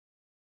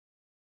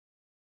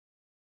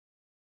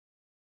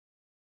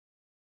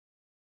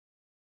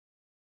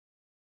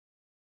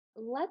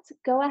let's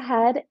go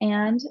ahead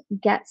and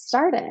get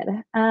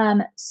started.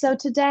 So,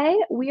 today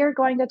we are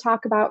going to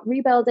talk about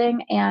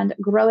rebuilding and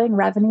growing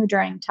revenue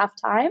during tough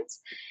times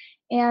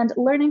and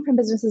learning from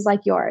businesses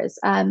like yours.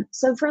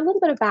 So, for a little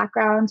bit of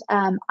background,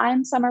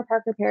 I'm Summer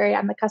Parker Perry.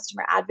 I'm the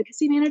customer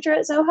advocacy manager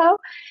at Zoho.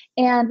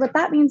 And what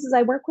that means is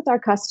I work with our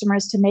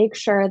customers to make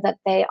sure that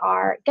they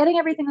are getting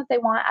everything that they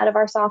want out of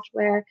our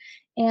software.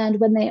 And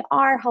when they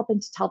are, helping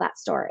to tell that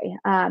story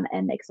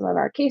and make some of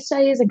our case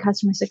studies and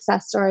customer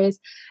success stories,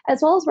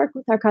 as well as work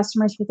with our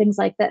customers for things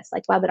like this,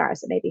 like webinars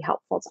that may be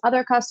helpful to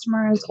other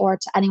customers or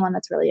to anyone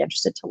that's really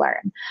interested to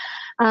learn.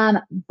 Um,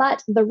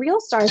 but the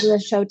real stars of the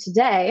show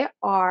today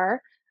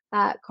are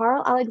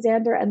Karl,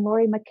 Alexander, and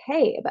Laurie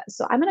McCabe.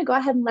 So I'm going to go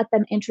ahead and let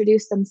them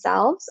introduce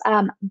themselves.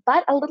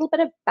 But a little bit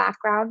of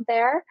background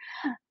there.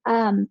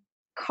 Um,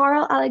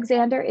 Karl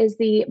Alexander is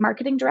the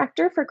marketing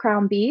director for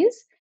Crown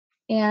Bees,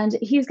 and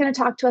he's going to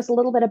talk to us a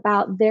little bit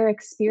about their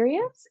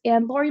experience.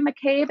 And Laurie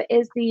McCabe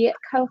is the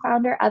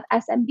co-founder of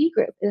SMB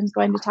Group and is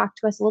going to talk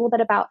to us a little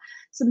bit about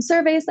some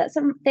surveys that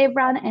they've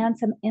run and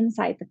some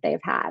insight that they've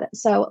had.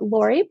 So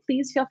Laurie,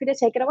 please feel free to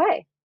take it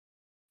away.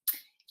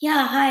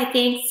 Yeah, hi,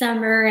 thanks,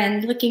 Summer,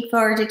 and looking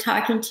forward to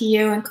talking to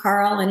you and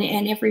Karl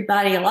and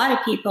everybody, a lot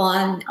of people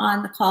on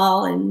the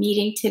call and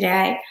meeting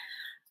today.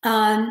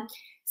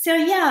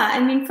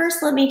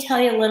 First let me tell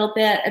you a little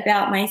bit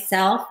about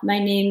myself. My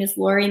name is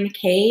Laurie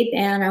McCabe,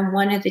 and I'm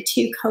one of the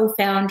two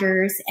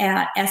co-founders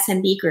at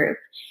SMB Group.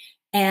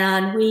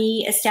 And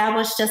we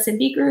established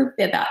SMB Group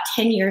about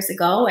 10 years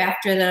ago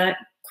after the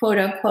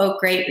quote-unquote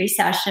Great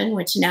Recession,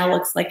 which now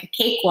looks like a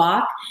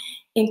cakewalk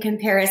in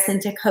comparison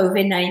to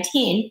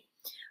COVID-19.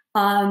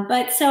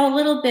 So a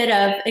little bit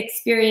of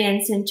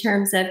experience in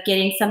terms of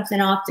getting something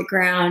off the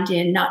ground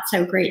in not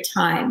so great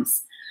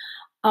times.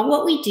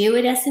 What we do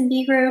at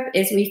SMB Group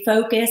is we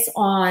focus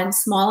on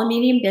small and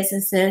medium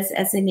businesses,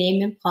 as the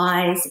name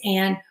implies,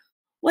 and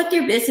what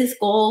their business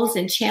goals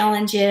and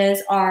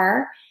challenges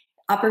are,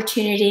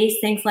 opportunities,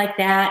 things like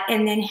that,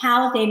 and then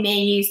how they may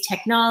use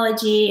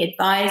technology,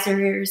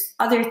 advisors,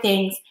 other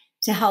things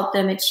to help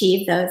them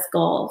achieve those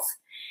goals.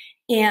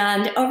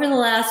 And over the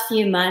last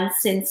few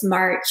months, since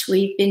March,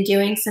 we've been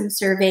doing some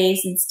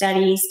surveys and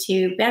studies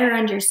to better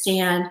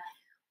understand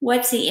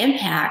what's the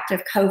impact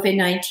of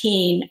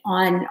COVID-19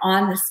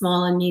 on the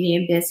small and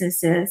medium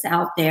businesses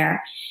out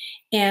there.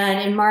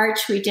 And in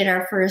March, we did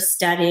our first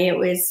study. It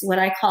was what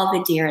I call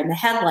the deer in the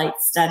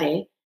headlights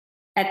study.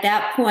 At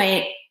that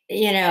point,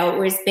 it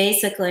was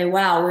basically,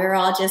 wow, we were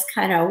all just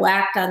kind of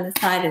whacked on the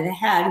side of the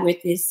head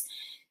with this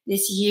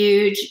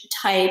huge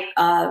type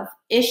of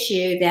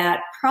issue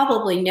that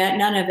probably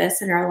none of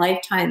us in our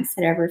lifetimes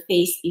had ever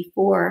faced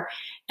before.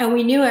 And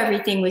we knew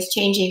everything was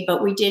changing,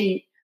 but we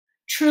didn't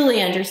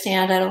truly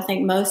understand, I don't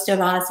think most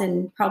of us,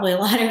 and probably a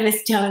lot of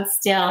us don't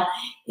still,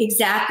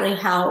 exactly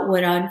how it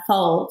would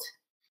unfold.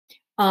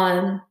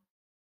 And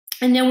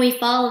then we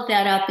followed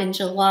that up in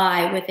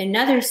July with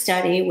another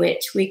study,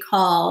 which we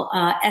call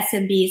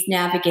SMBs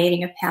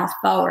Navigating a Path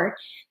Forward.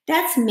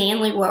 That's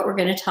mainly what we're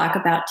going to talk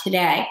about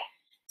today.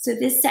 So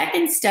this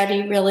second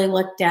study really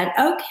looked at,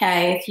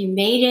 okay, if you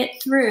made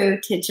it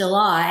through to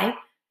July,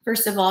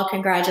 first of all,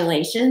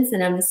 congratulations,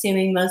 and I'm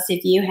assuming most of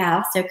you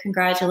have, so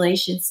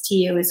congratulations to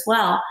you as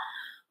well.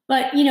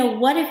 But,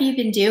 what have you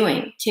been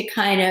doing to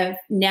kind of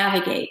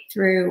navigate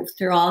through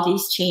all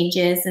these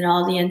changes and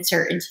all the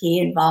uncertainty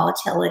and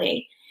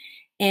volatility?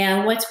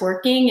 And what's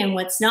working and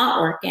what's not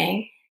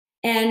working?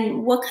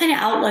 And what kind of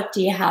outlook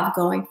do you have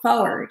going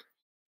forward?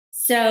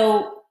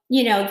 So,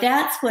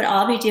 that's what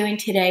I'll be doing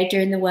today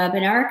during the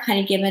webinar, kind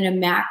of giving a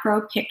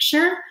macro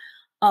picture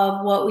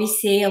of what we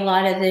see a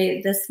lot of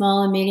the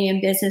small and medium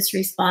business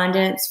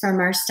respondents from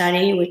our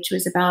study, which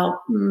was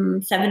about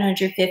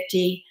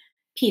 750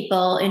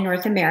 people in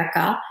North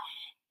America.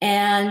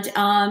 And,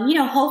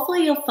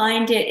 hopefully you'll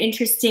find it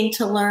interesting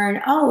to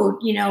learn,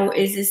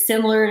 is this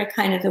similar to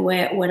kind of the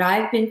way what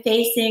I've been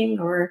facing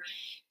or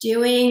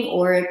doing,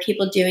 or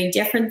people doing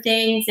different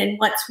things, and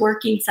what's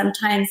working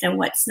sometimes and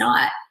what's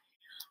not.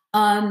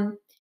 And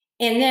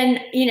then,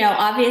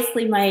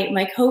 obviously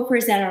my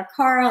co-presenter,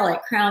 Karl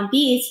at Crown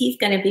Bees, he's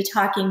going to be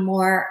talking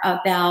more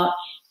about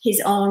his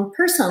own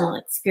personal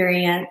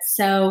experience.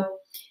 So,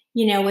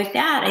 with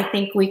that, I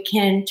think we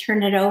can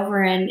turn it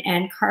over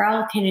and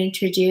Karl can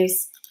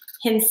introduce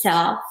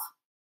himself.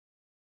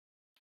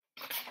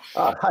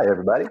 Hi,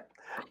 everybody.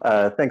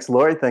 Thanks,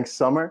 Laurie. Thanks,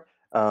 Summer.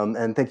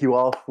 And thank you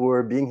all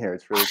for being here.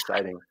 It's really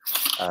exciting.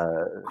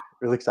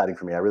 Really exciting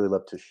for me. I really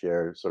love to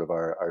share sort of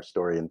our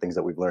story and things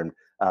that we've learned.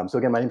 So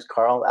again, my name is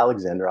Karl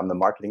Alexander. I'm the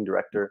marketing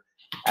director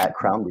at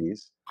Crown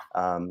Bees.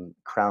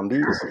 Crown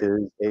Bees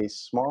is a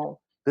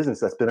small business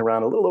that's been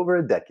around a little over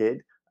a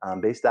decade,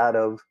 based out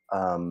of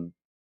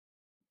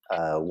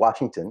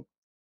Washington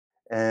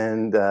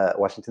and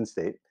Washington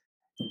State.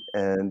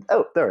 And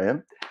oh, there I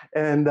am.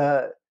 And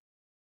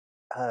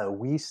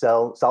we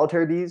sell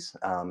solitary bees,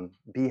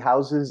 bee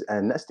houses,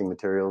 and nesting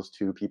materials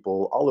to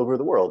people all over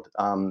the world,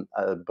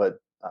 but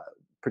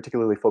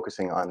particularly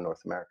focusing on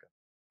North America.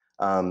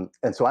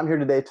 And so I'm here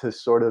today to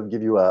sort of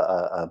give you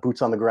a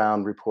boots on the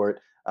ground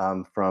report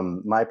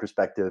from my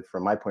perspective,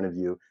 from my point of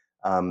view,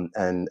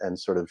 and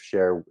sort of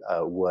share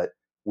what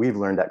we've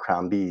learned at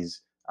Crown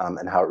Bees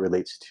and how it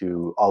relates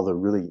to all the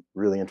really,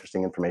 really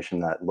interesting information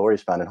that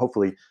Laurie's found, and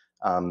hopefully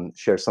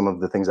share some of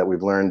the things that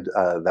we've learned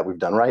that we've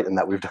done right and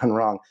that we've done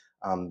wrong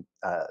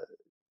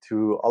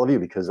to all of you,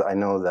 because I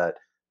know that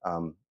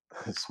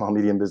small,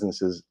 medium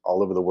businesses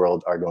all over the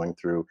world are going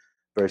through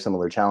very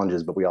similar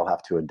challenges, but we all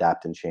have to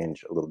adapt and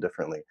change a little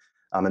differently.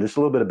 And just a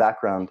little bit of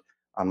background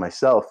on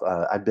myself.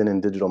 I've been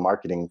in digital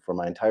marketing for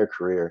my entire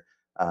career.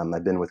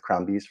 I've been with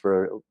Crown Bees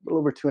for a little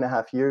over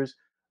 2.5 years.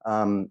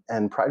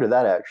 And prior to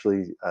that, I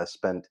actually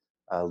spent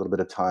a little bit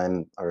of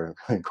time, or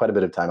quite a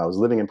bit of time. I was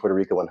living in Puerto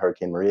Rico when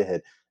Hurricane Maria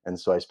hit. And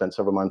so I spent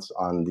several months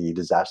on the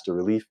disaster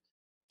relief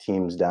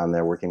teams down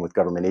there, working with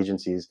government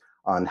agencies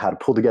on how to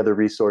pull together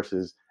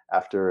resources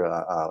after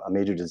a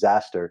major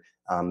disaster,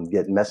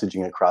 get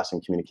messaging across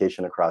and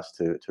communication across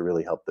to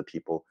really help the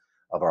people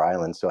of our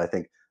island. So I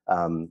think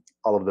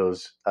all of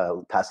those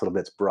past little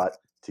bits brought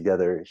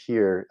together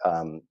here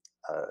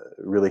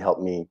really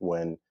helped me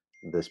when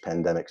this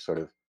pandemic sort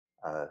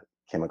of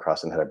came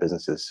across and hit our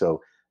businesses.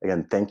 So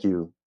again, thank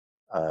you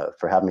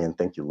for having me, and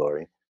thank you,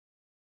 Laurie.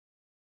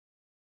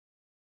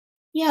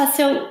 Yeah,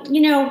 so,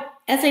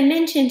 as I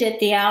mentioned at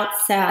the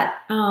outset,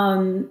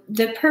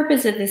 the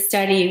purpose of the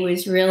study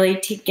was really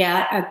to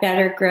get a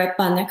better grip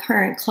on the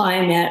current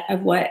climate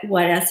of what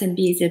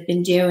SMBs have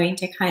been doing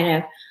to kind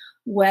of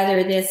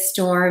weather this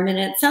storm. And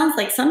it sounds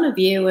like some of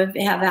you have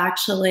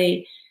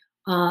actually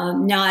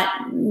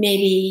not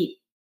maybe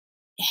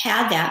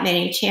had that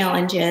many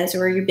challenges,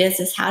 or your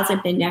business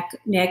hasn't been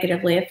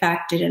negatively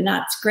affected, and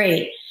that's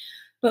great.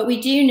 But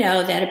we do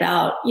know that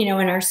in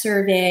our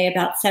survey,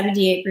 about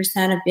 78%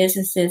 of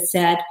businesses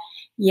said,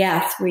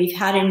 yes, we've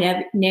had a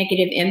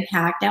negative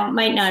impact. Now, it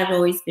might not have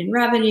always been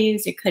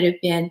revenues. It could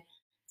have been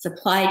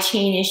supply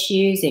chain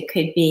issues. It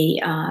could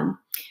be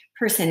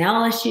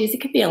personnel issues. It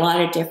could be a lot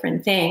of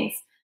different things.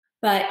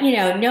 But,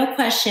 no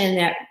question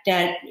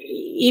that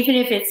even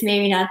if it's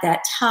maybe not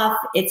that tough,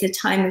 it's a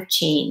time of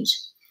change.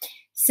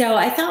 So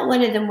I thought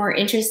one of the more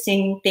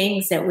interesting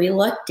things that we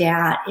looked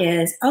at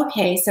is,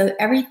 okay, so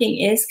everything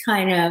is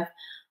kind of,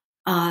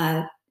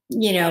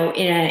 in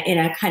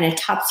a kind of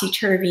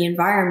topsy-turvy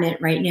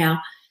environment right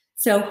now.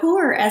 So who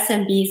are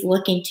SMBs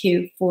looking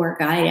to for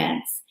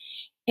guidance?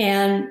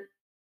 And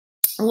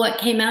what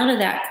came out of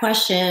that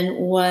question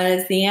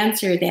was the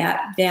answer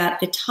that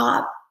the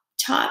top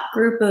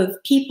group of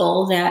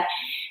people that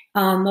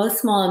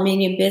most small and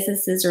medium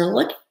businesses are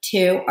looking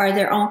to are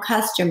their own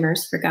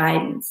customers for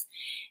guidance.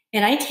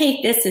 And I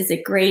take this as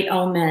a great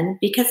omen,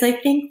 because I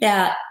think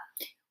that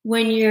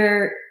when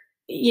you're,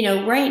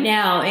 right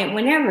now, and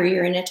whenever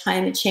you're in a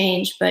time of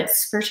change, but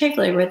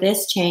particularly with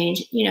this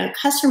change,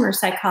 customer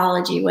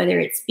psychology, whether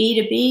it's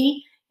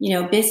B2B,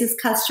 business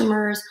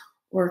customers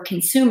or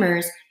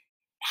consumers,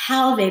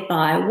 how they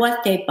buy,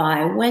 what they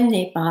buy, when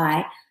they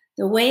buy,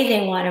 the way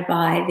they want to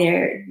buy,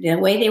 the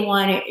way they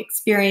want to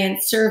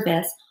experience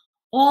service,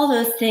 all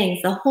those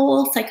things, the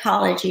whole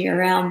psychology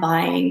around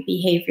buying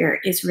behavior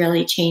is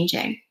really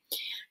changing.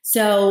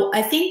 So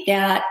I think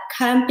that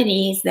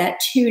companies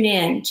that tune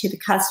in to the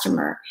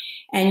customer,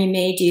 and you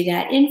may do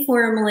that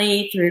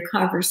informally through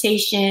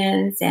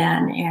conversations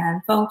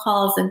and phone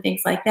calls and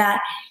things like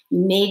that. You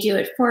may do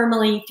it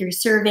formally through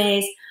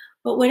surveys,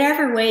 but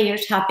whatever way you're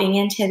tapping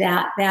into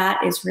that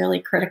is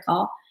really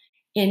critical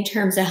in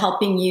terms of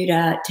helping you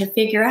to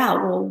figure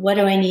out, well, what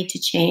do I need to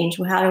change?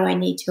 Well, how do I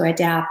need to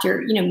adapt?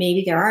 Or,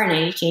 maybe there aren't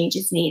any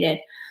changes needed,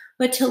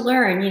 but to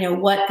learn,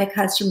 what the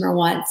customer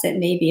wants that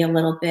may be a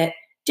little bit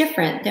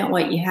different than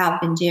what you have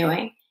been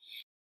doing.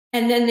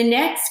 And then the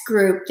next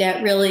group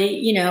that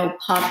really,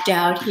 popped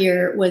out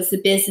here was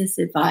the business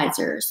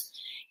advisors.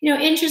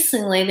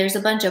 Interestingly, there's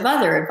a bunch of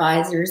other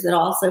advisors that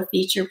also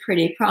feature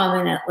pretty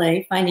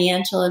prominently: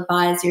 financial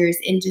advisors,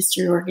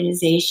 industry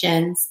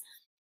organizations,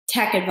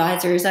 tech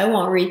advisors. I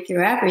won't read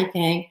through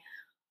everything,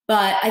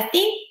 but I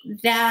think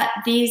that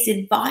these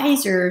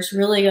advisors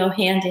really go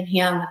hand in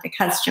hand with the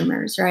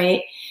customers,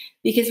 right?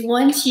 Because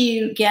once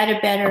you get a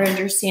better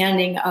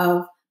understanding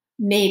of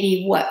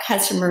maybe what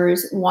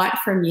customers want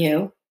from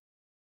you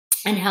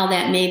and how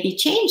that may be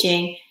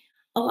changing,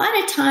 a lot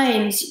of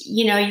times,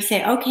 you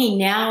say, okay,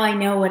 now I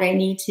know what I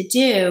need to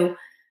do,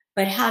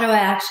 but how do I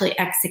actually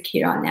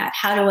execute on that?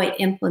 How do I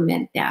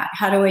implement that?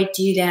 How do I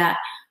do that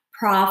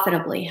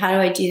profitably? How do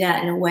I do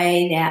that in a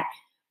way that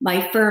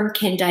my firm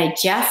can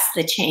digest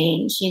the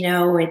change?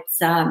 It's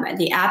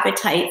the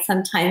appetite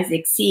sometimes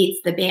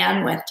exceeds the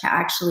bandwidth to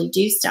actually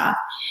do stuff.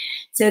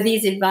 So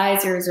these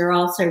advisors are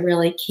also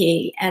really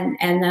key, and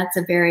that's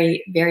a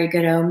very, very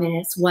good omen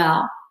as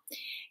well.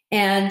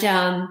 And,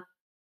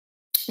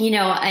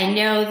 I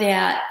know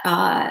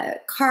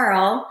that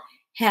Karl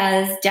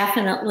has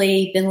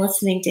definitely been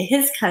listening to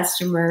his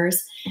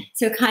customers.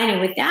 So kind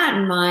of with that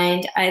in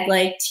mind, I'd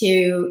like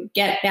to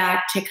get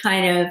back to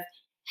kind of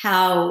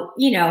how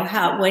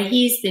what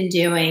he's been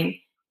doing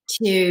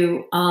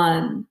to,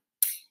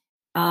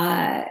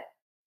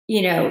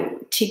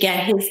 to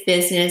get his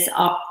business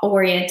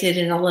oriented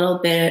in a little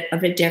bit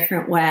of a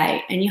different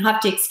way. And you have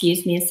to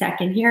excuse me a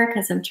second here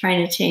because I'm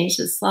trying to change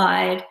the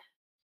slide.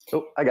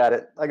 Oh, I got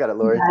it,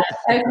 Laurie.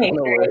 Okay,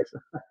 No great.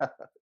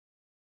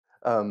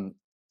 worries.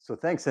 So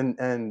thanks,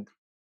 and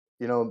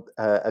you know,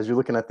 as you're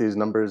looking at these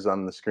numbers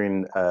on the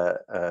screen,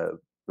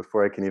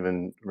 before I can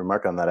even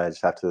remark on that, I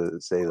just have to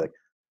say, like,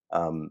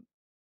 um,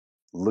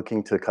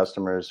 looking to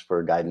customers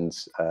for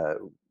guidance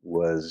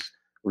was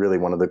really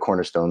one of the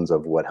cornerstones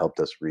of what helped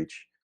us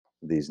reach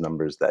these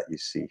numbers that you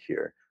see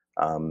here.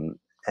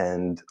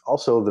 And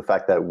also the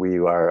fact that we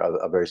are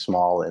a very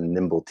small and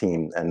nimble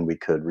team, and we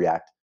could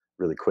react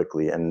really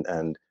quickly.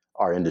 And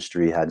our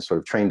industry had sort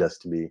of trained us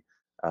to be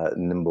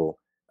nimble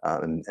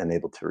and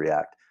able to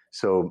react.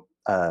 So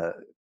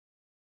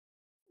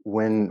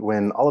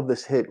when all of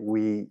this hit,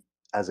 we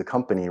as a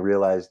company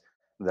realized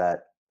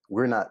that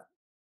we're not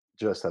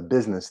just a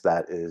business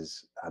that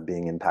is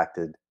being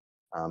impacted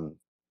um,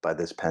 by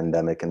this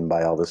pandemic and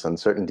by all this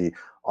uncertainty.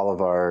 All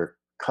of our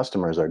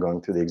customers are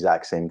going through the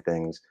exact same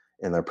things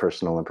in their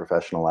personal and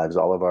professional lives.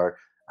 All of our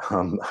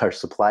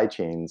supply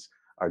chains,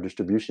 our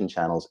distribution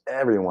channels,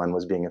 everyone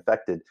was being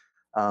affected,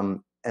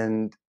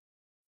 and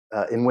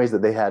in ways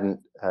that they hadn't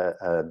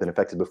been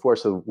affected before.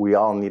 So we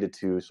all needed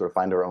to sort of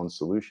find our own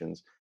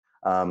solutions.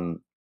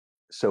 Um,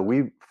 so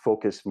we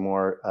focused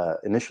more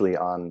initially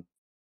on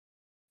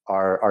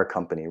our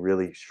company,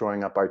 really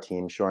shoring up our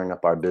team, shoring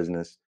up our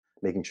business,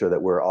 making sure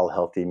that we're all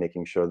healthy,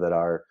 making sure that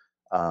our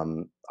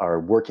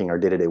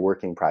day-to-day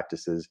working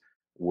practices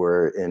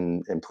were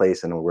in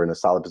place and we're in a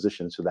solid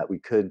position so that we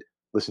could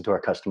listen to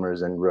our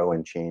customers and grow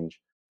and change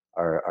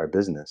our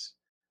business.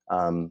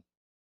 Um,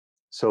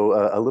 so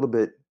a little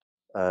bit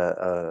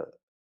uh,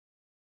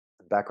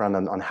 background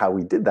on how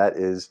we did that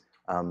is,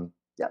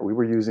 yeah, we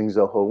were using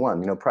Zoho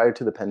One. You know, prior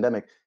to the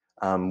pandemic,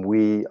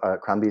 we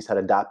Crown Bees had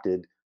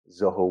adopted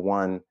Zoho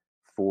One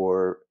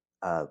for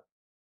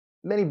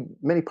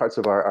many parts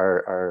of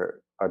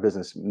our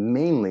business.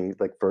 Mainly,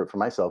 like for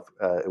myself,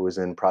 it was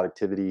in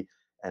productivity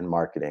and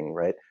marketing,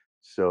 right?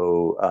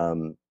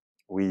 So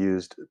we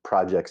used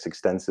projects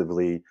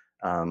extensively,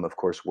 of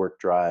course, Work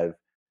Drive,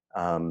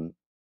 um,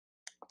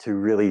 to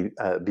really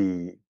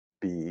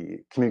be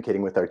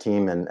communicating with our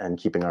team and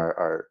keeping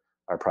our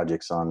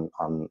projects on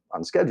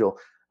schedule.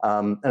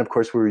 And of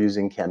course, we were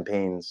using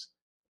campaigns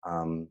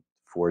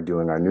for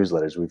doing our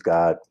newsletters. We've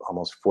got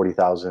almost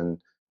 40,000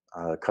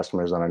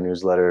 customers on our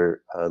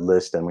newsletter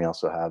list, and we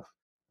also have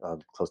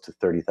close to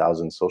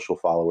 30,000 social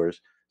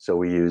followers. So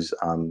we use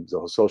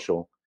Zoho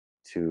Social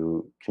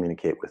to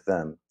communicate with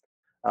them.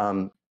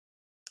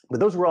 But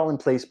those were all in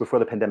place before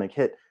the pandemic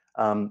hit.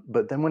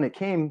 But then when it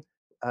came,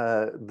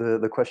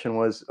 the question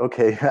was,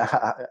 okay,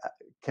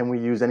 can we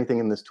use anything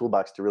in this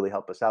toolbox to really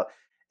help us out?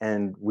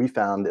 And we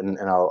found, and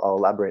I'll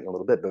elaborate in a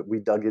little bit, but we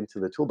dug into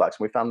the toolbox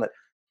and we found that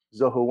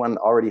Zoho One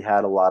already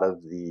had a lot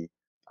of the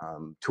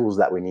tools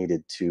that we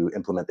needed to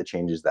implement the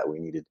changes that we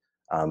needed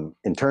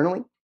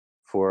internally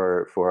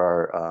for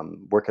our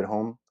work at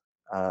home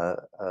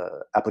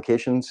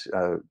applications,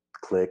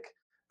 Click,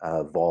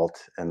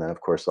 Vault, and then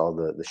of course all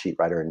the Sheet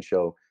Writer and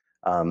Show.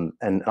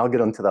 And I'll get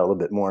into that a little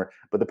bit more.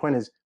 But the point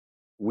is,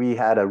 we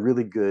had a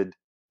really good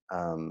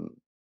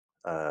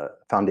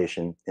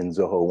foundation in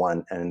Zoho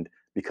One, and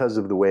because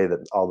of the way that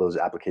all those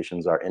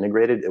applications are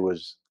integrated, it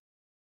was,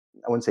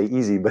 I wouldn't say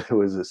easy, but it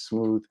was a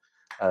smooth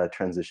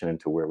transition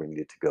into where we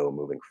needed to go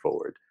moving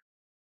forward.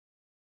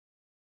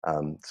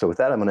 So with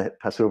that, I'm going to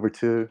pass it over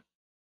to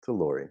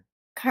Laurie.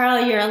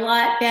 Karl, you're a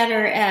lot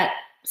better at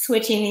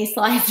switching these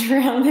slides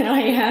around than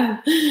I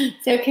am.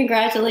 So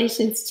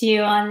congratulations to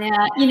you on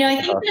that. You know,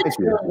 I think that's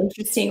really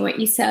interesting what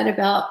you said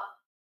about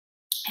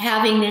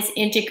having this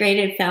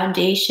integrated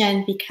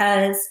foundation,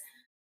 because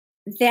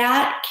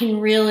that can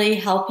really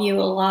help you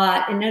a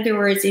lot. In other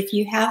words, if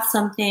you have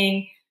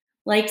something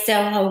like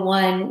Zoho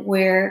One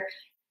where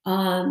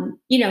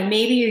you know,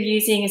 maybe you're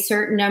using a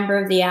certain number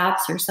of the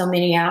apps or so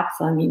many apps,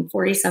 I mean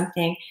 40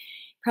 something,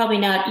 probably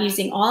not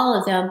using all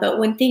of them, but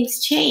when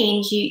things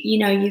change, you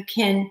know, you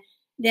can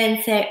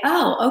then say,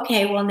 oh,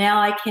 okay, well now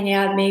I can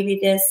add maybe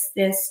this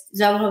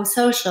Zoho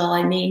Social.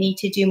 I may need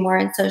to do more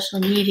in social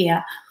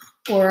media,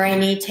 or I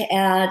need to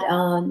add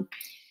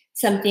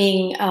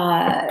something,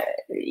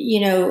 you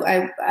know,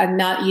 I'm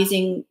not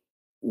using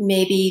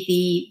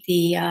maybe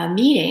the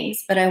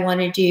meetings, but I want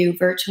to do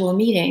virtual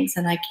meetings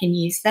and I can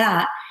use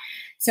that.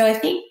 So I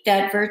think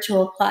that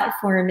virtual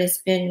platform has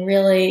been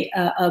really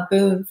a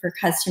boon for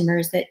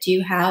customers that do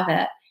have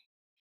it.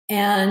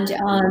 And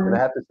I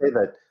have to say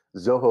that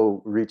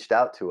Zoho reached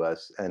out to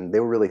us and they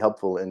were really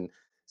helpful in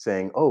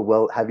saying, oh,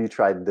 well, have you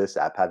tried this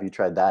app? Have you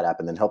tried that app?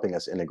 And then helping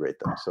us integrate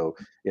them. So,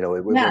 you know,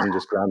 it wasn't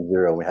just ground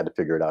zero and we had to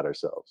figure it out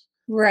ourselves.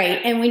 Right.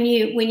 And when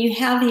you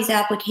have these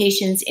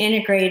applications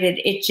integrated,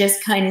 it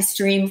just kind of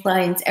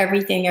streamlines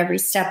everything every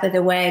step of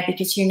the way,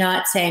 because you're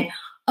not saying,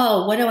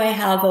 oh, what do I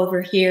have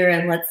over here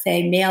in, let's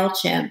say,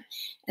 MailChimp?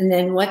 And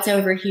then what's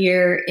over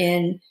here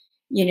in,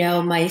 you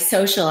know, my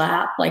social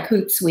app like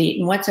Hootsuite,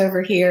 and what's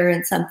over here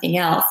in something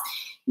else?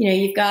 You know,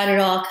 you've got it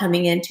all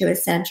coming into a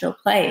central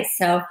place.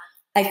 So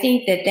I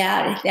think that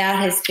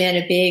has been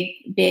a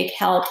big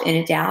help in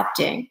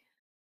adapting.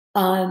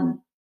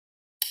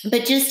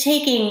 But just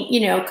taking,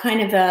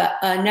 kind of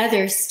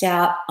another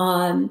step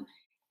and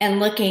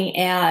looking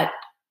at,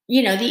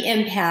 the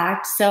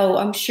impact. So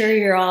I'm sure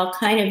you're all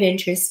kind of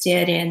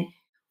interested in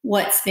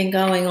what's been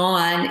going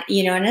on,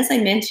 and as I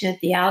mentioned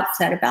at the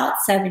outset, about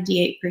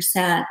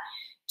 78%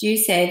 do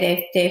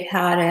say they've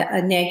had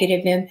a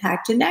negative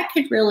impact. And that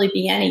could really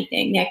be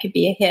anything. That could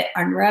be a hit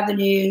on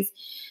revenues.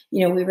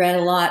 We read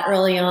a lot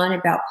early on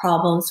about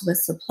problems with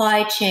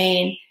supply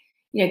chain,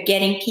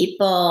 getting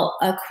people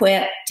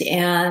equipped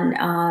and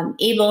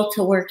able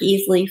to work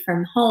easily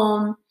from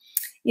home,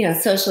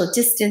 social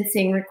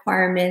distancing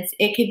requirements.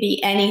 It could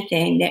be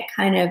anything that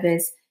kind of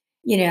is,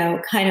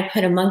 kind of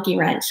put a monkey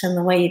wrench on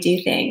the way you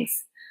do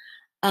things.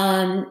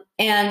 And,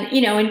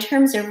 in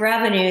terms of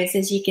revenues,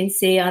 as you can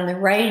see on the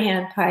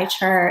right-hand pie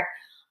chart,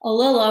 a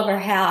little over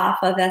half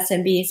of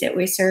SMBs that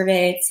we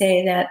surveyed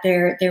say that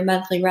their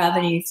monthly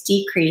revenues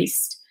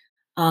decreased,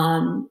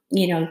 from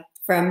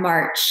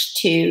March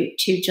to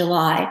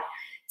July.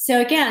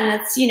 So again,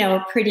 that's,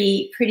 a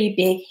pretty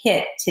big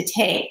hit to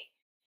take.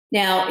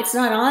 Now, it's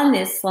not on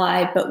this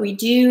slide, but we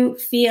do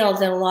feel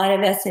that a lot of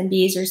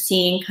SMBs are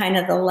seeing kind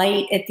of the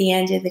light at the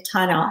end of the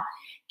tunnel,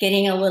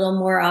 getting a little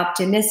more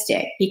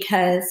optimistic,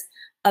 because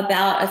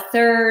about a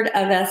third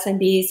of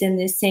SMBs in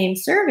this same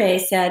survey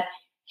said,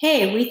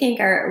 hey, we think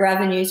our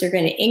revenues are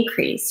going to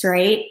increase,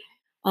 right?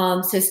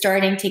 So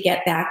starting to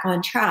get back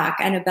on track.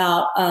 And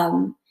about,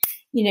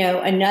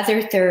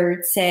 another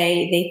third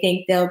say they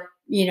think they'll,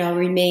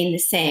 remain the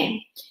same.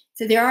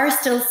 So there are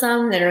still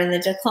some that are in the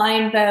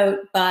decline boat,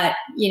 but,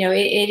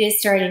 it is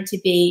starting to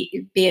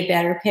be a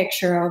better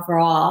picture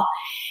overall.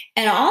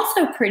 And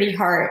also pretty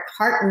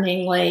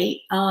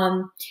hearteningly,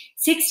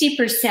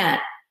 60%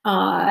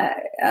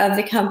 of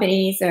the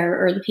companies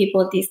or the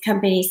people at these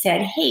companies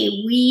said, hey,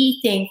 we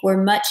think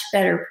we're much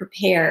better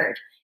prepared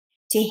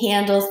to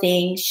handle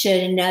things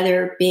should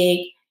another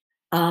big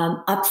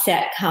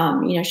upset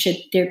come, should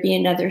there be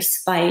another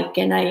spike.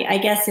 And I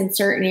guess in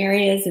certain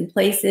areas and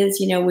places,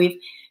 we've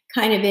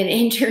kind of been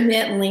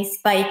intermittently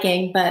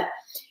spiking, but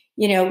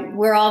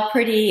we're all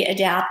pretty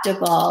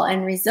adaptable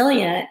and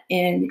resilient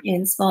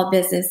in small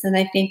business. And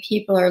I think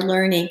people are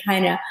learning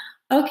kind of,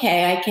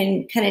 okay, I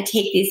can kind of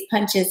take these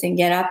punches and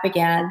get up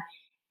again,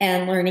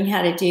 and learning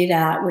how to do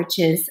that, which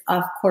is,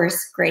 of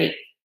course, great.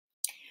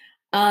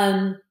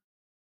 And,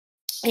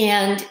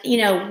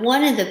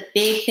 one of the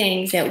big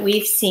things that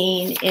we've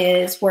seen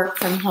is work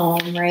from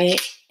home, right?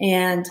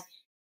 And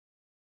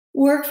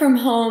work from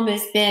home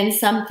has been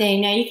something.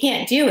 Now, you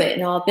can't do it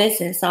in all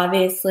business,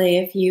 obviously.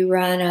 If you're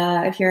in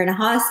a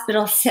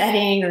hospital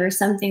setting or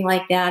something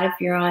like that, if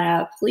you're on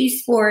a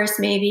police force,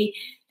 maybe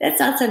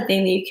that's not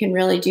something that you can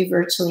really do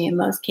virtually in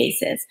most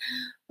cases.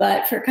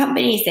 But for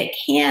companies that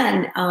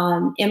can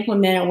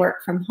implement a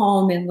work from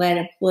home and let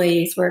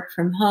employees work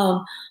from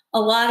home, a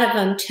lot of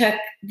them took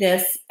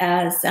this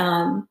as,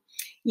 a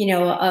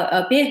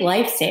big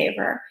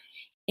lifesaver.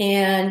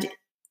 And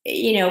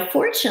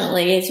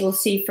fortunately, as we'll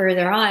see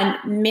further on,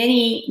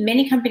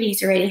 many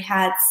companies already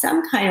had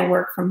some kind of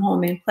work from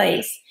home in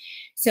place.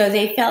 So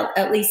they felt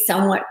at least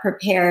somewhat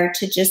prepared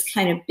to just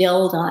kind of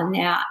build on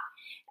that.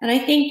 And I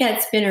think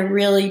that's been a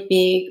really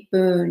big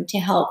boon to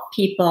help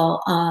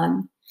people,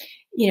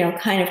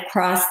 kind of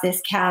cross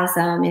this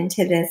chasm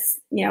into this,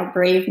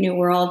 brave new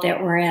world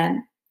that we're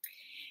in.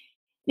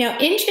 Now,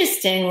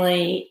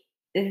 interestingly,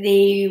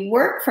 the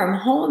work from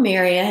home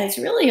area has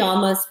really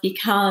almost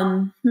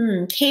become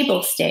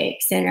table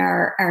stakes in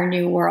our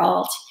new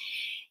world.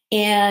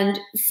 And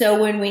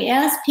so when we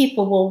ask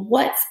people, well,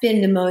 what's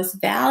been the most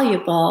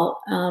valuable?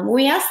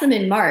 We asked them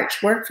in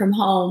March, work from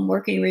home,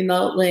 working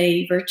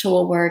remotely,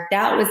 virtual work,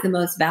 that was the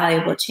most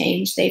valuable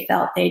change they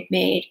felt they'd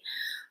made.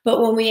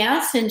 But when we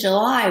asked in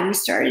July, we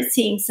started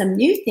seeing some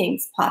new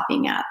things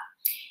popping up.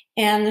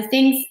 And the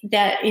things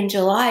that in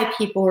July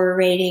people were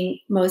rating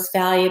most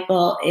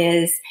valuable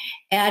is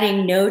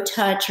adding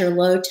no-touch or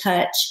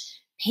low-touch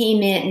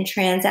payment and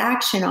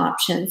transaction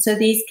options. So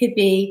these could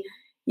be,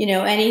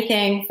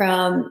 anything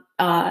from,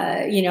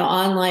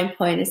 online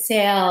point of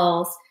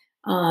sales,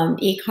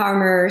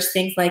 e-commerce,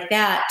 things like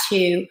that,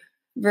 to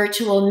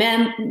virtual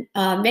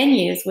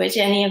menus, which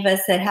any of us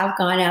that have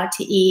gone out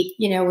to eat,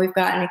 we've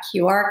gotten a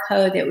QR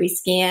code that we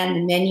scan,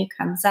 the menu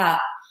comes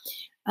up.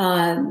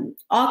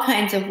 All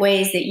kinds of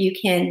ways that you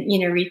can,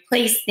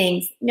 replace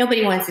things.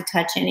 Nobody wants to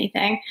touch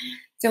anything.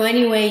 So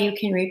any way you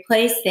can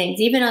replace things,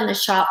 even on the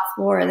shop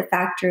floor, the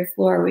factory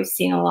floor, we've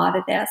seen a lot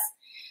of this.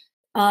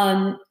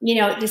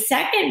 The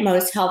second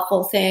most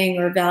helpful thing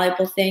or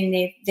valuable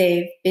thing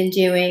they've been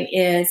doing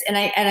is, and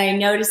I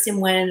noticed in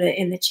one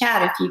in the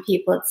chat, a few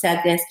people had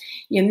said this,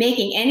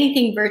 making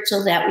anything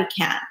virtual that we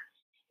can.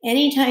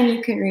 Anytime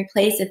you can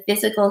replace a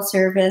physical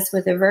service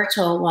with a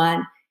virtual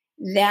one,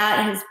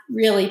 that has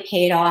really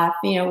paid off.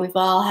 We've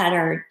all had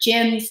our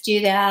gyms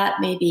do that.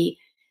 Maybe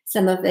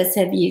some of us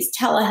have used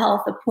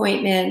telehealth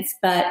appointments,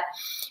 but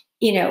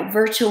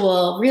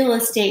virtual real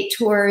estate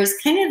tours,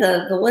 kind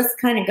of the list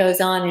kind of goes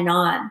on and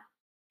on.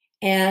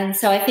 And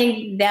so I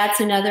think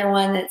that's another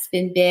one that's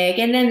been big.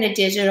 And then the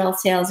digital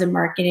sales and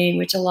marketing,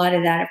 which a lot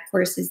of that, of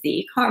course, is the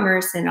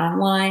e-commerce and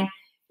online,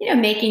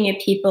 making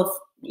it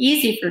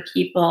easy for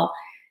people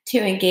to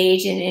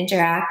engage and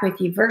interact with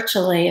you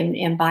virtually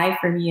and buy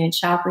from you and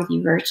shop with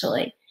you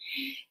virtually.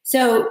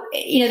 So,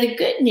 the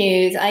good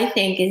news, I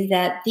think, is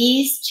that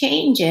these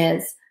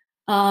changes,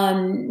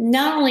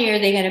 not only are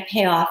they going to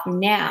pay off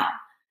now,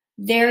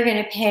 they're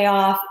going to pay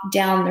off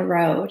down the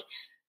road,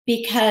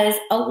 because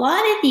a lot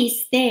of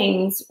these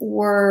things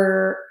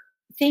were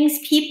things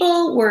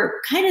people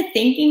were kind of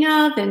thinking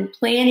of and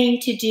planning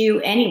to do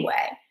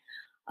anyway.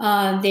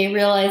 They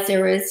realized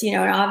there was, an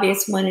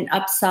obvious one, an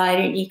upside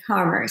in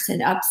e-commerce,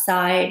 an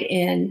upside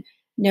in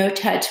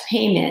no-touch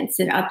payments,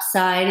 an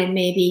upside in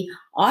maybe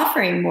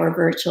offering more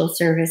virtual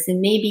service,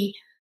 and maybe,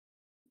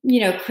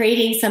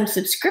 creating some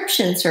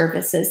subscription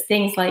services,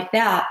 things like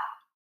that.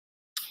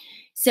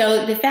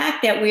 So the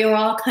fact that we were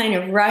all kind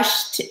of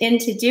rushed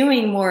into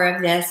doing more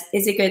of this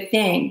is a good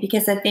thing,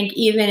 because I think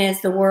even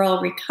as the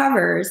world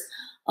recovers,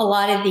 a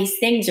lot of these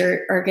things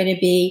are going to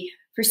be,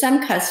 for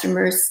some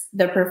customers,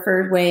 the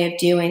preferred way of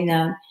doing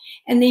them.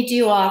 And they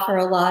do offer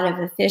a lot of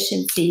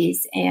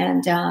efficiencies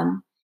and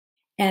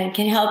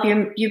can help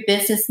your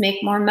business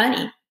make more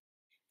money.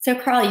 So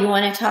Karl, you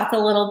want to talk a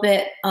little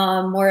bit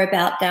more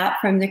about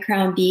that from the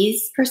Crown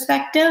B's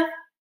perspective?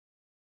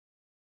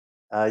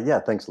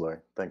 Yeah, thanks, Laurie.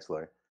 Thanks,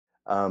 Laurie.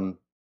 Um,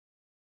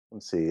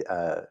 let's see.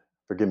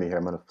 Forgive me here.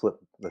 I'm going to flip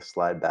the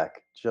slide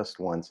back just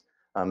once.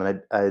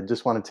 And I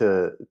just wanted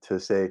to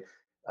say,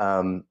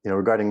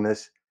 regarding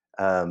this,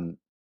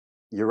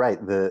 you're right.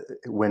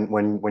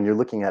 When you're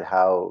looking at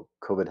how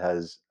COVID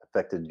has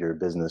affected your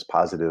business,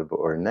 positive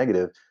or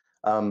negative,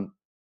 um,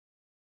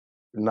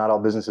 not all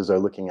businesses are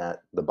looking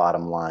at the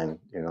bottom line.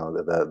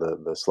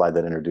 The slide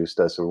that introduced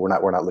us. So we're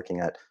not looking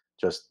at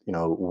just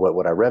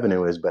what our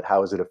revenue is, but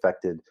how has it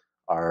affected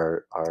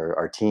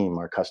our team,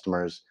 our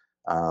customers,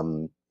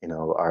 our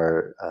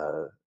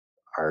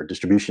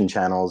distribution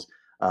channels.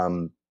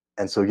 And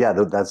so, yeah,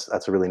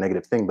 that's a really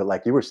negative thing. But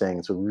like you were saying,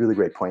 it's a really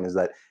great point, is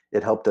that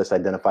it helped us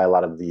identify a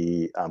lot of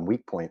the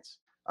weak points,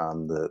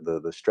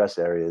 the stress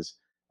areas,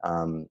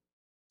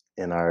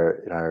 in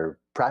our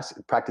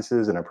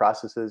practices and our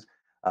processes,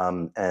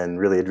 and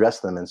really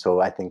address them. And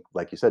so I think,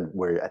 like you said,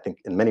 I think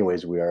in many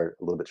ways we are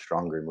a little bit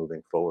stronger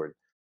moving forward.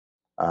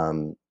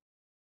 Um,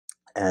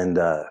 and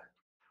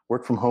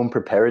Work from home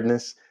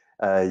preparedness.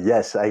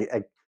 Yes, I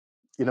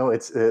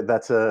it's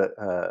it's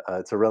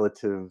a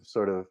relative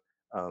sort of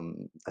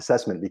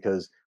assessment,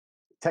 because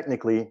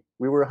technically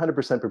we were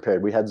 100%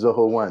 prepared. We had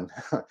Zoho One,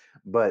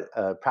 but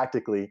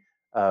practically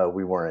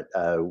we weren't.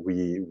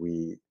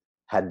 We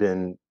had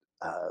been,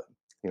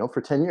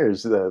 for 10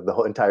 years, the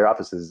whole entire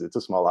office it's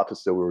a small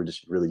office, so we were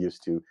just really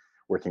used to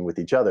working with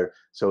each other.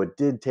 So it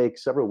did take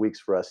several weeks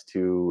for us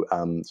to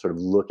sort of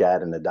look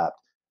at and adopt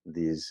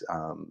these,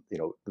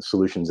 the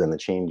solutions and the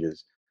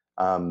changes.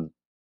 Um,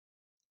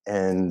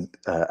 and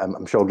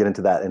I'm sure we'll get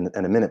into that in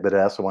a minute. But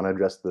I also want to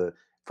address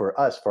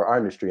for our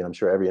industry, and I'm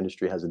sure every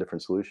industry has a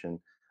different solution.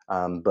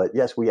 But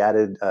yes, we have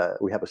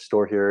a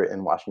store here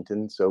in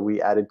Washington, so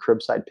we added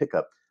curbside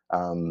pickup.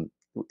 Um,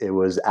 it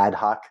was ad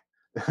hoc.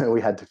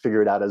 We had to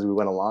figure it out as we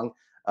went along,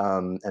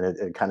 and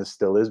it kind of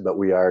still is. But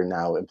we are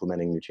now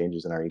implementing new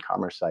changes in our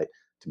e-commerce site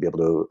to be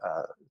able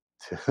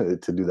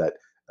to do that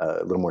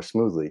a little more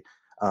smoothly.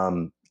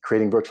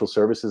 Creating virtual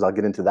services, I'll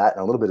get into that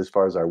in a little bit as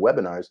far as our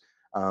webinars.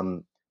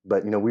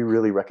 But we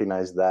really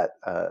recognize that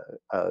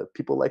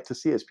people like to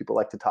see us, people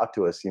like to talk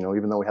to us.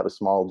 Even though we have a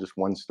small, just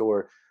one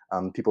store,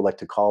 people like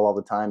to call all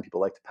the time. People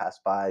like to pass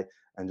by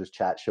and just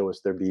chat, show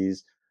us their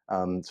bees.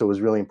 So it was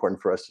really important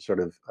for us to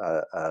sort of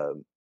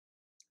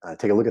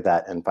take a look at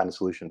that and find a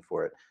solution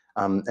for it.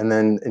 And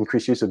then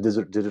increased use of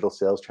digital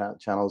sales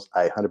channels.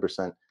 I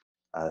 100%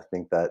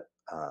 think that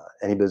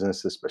any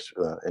business,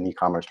 especially an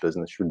e-commerce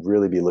business, should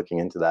really be looking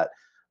into that.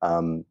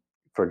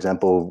 For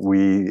example,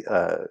 we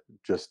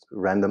just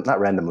not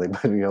randomly,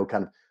 but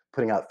kind of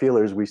putting out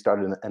feelers, we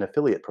started an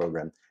affiliate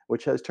program,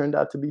 which has turned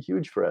out to be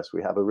huge for us.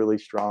 We have a really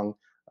strong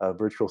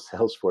virtual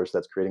sales force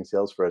that's creating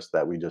sales for us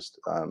that we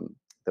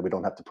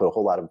don't have to put a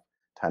whole lot of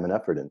time and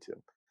effort into.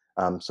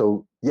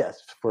 So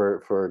yes,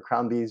 for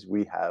Crown Bees,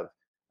 we have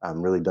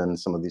really done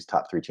some of these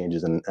top 3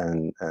 changes,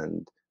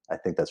 and I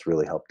think that's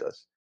really helped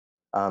us.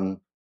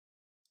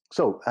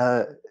 So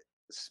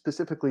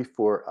specifically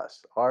for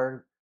us,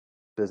 our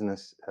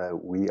business,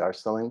 we are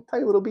selling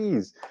tiny little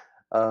bees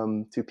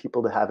to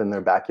people to have in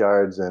their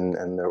backyards and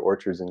their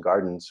orchards and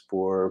gardens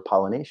for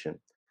pollination.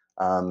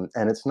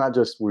 And it's not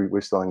just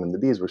we're selling them the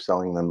bees, we're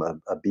selling them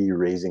a bee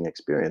raising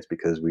experience,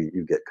 because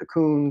you get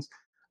cocoons,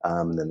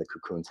 and then the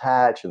cocoons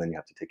hatch, and then you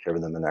have to take care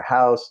of them in their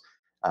house.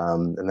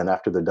 And then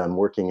after they're done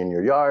working in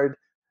your yard,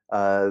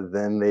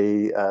 then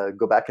they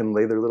go back and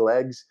lay their little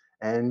eggs,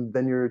 and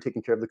then you're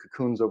taking care of the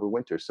cocoons over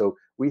winter. So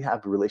we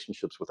have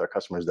relationships with our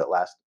customers that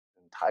last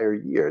an entire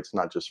year. It's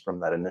not just from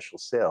that initial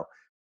sale.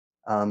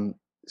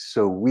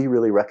 So we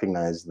really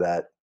recognize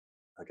that,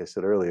 like I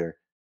said earlier,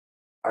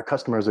 our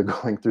customers are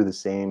going through the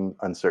same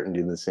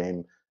uncertainty, the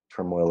same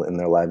turmoil in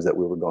their lives that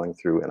we were going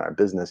through in our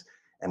business.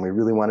 And we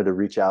really wanted to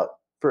reach out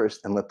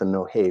first and let them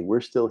know, hey,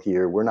 we're still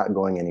here, we're not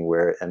going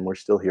anywhere, and we're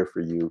still here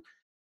for you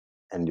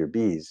and your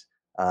bees.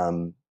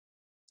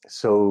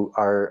 So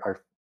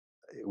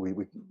we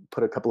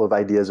put a couple of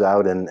ideas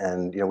out,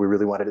 and we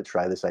really wanted to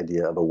try this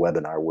idea of a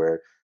webinar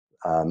where,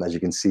 as you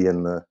can see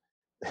in the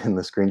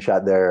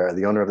screenshot there,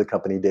 the owner of the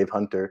company, Dave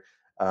Hunter,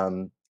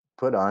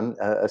 put on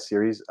a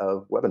series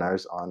of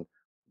webinars on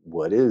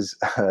what is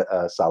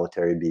a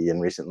solitary bee,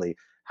 and recently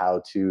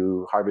how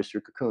to harvest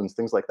your cocoons,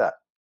 things like that.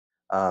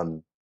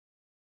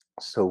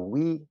 So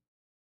we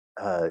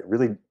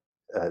really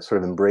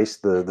sort of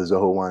embraced the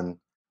Zoho One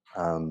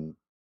um,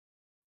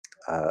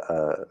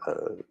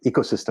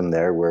 ecosystem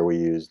there, where we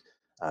used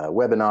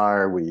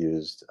webinar, we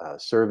used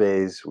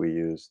surveys, we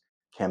used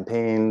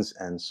campaigns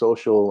and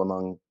social,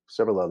 among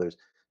several others,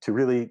 to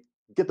really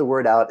get the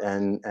word out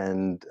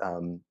and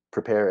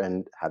prepare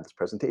and have this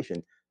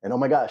presentation. And oh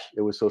my gosh,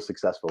 it was so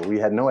successful. We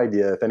had no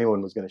idea if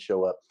anyone was going to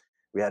show up.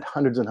 We had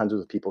hundreds and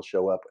hundreds of people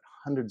show up,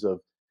 hundreds of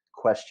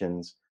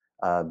questions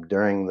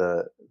during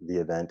the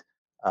event.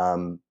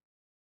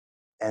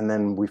 And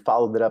then we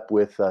followed it up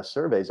with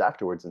surveys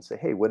afterwards and say,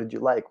 hey, what did you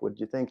like? What did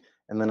you think?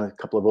 And then a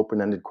couple of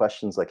open-ended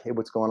questions like, hey,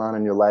 what's going on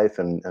in your life?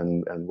 And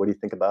what do you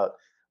think about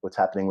what's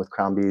happening with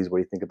crown bees? What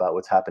do you think about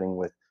what's happening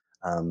with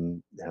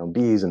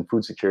bees and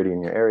food security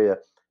in your area?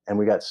 And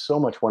we got so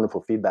much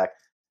wonderful feedback,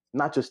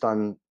 not just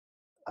on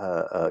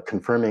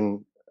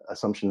confirming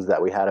assumptions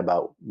that we had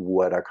about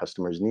what our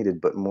customers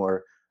needed, but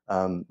more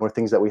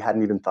things that we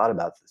hadn't even thought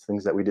about,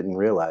 things that we didn't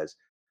realize,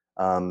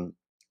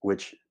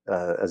 which,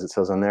 as it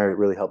says on there, it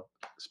really helped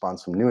spawn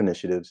some new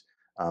initiatives.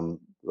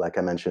 Like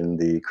I mentioned,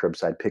 the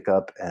curbside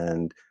pickup,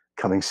 and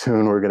coming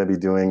soon, we're going to be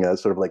doing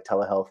sort of like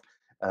telehealth,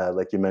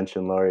 like you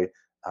mentioned, Laurie,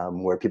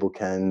 where people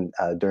can,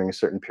 during a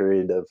certain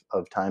period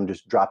of time,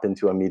 just drop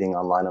into a meeting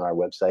online on our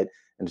website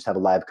and just have a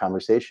live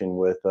conversation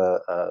with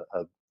a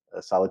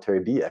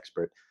solitary bee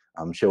expert,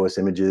 show us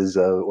images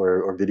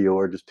or video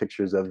or just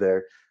pictures of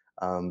their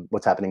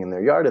what's happening in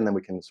their yard, and then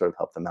we can sort of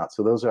help them out.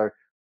 So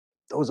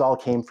those all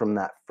came from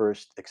that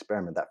first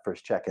experiment, that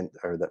first check in,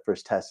 or that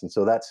first test. And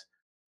so that's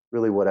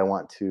really what I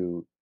want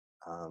to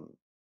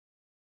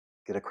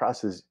get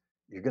across is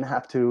you're going to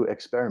have to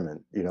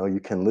experiment. You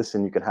can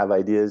listen, you can have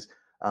ideas,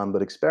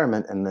 but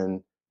experiment and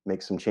then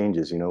make some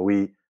changes.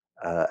 We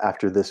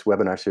after this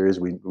webinar series,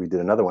 we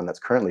did another one that's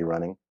currently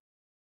running,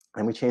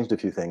 and we changed a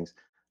few things.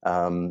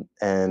 And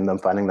I'm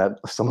finding that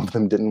some of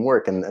them didn't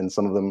work, and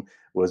some of them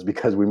was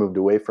because we moved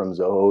away from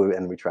Zoho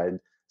and we tried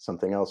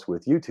something else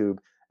with YouTube,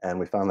 and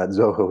we found that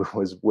Zoho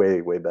was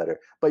way, way better.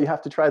 But you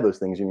have to try those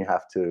things, and you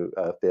have to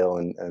fail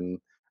and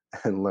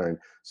learn.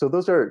 So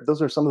those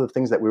are some of the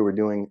things that we were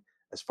doing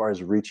as far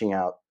as reaching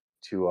out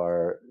to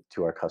our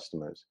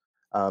customers.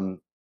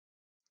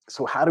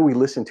 So how do we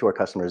listen to our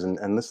customers?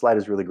 And this slide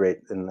is really great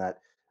in that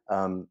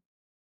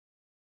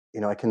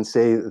I can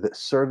say that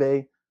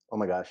survey, oh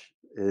my gosh,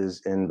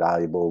 is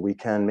invaluable. We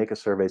can make a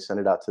survey, send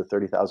it out to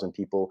 30,000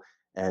 people,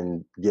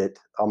 and get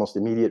almost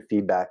immediate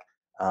feedback.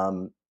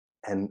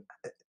 And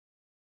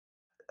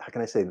how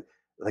can I say,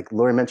 like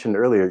Laurie mentioned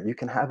earlier, you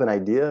can have an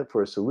idea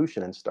for a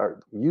solution and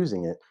start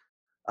using it.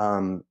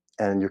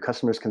 And your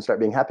customers can start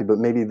being happy, but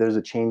maybe there's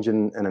a change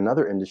in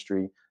another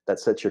industry that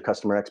sets your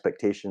customer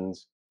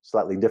expectations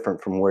slightly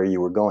different from where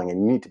you were going,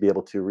 and you need to be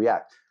able to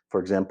react. For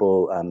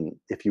example,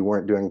 if you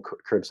weren't doing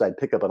curbside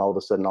pickup and all of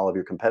a sudden all of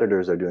your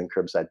competitors are doing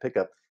curbside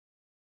pickup,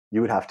 you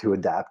would have to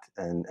adapt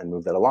and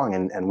move that along.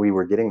 And we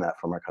were getting that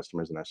from our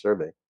customers in our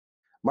survey.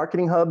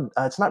 Marketing Hub,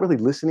 it's not really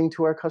listening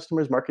to our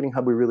customers. Marketing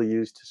Hub we really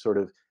use to sort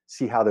of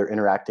see how they're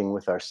interacting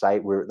with our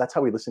site. That's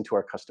how we listen to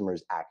our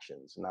customers'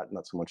 actions,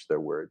 not so much their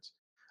words.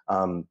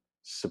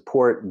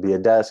 Support via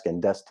desk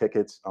and desk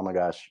tickets. Oh my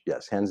gosh,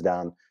 yes, hands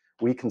down.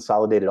 We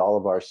consolidated all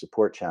of our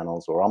support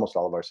channels, or almost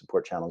all of our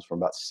support channels, from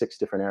about 6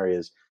 different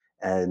areas,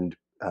 and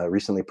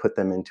recently put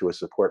them into a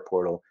support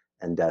portal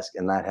and desk.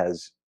 And that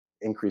has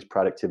increased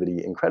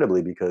productivity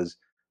incredibly because,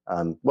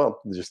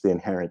 just the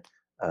inherent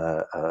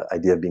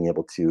idea of being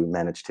able to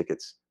manage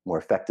tickets more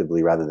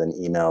effectively rather than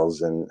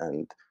emails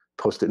and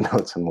post-it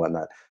notes and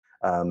whatnot.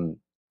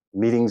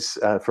 Meetings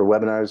for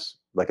webinars,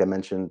 like I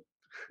mentioned,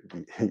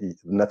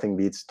 nothing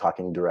beats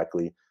talking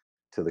directly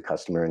to the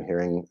customer and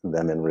hearing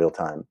them in real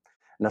time.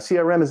 Now,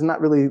 CRM is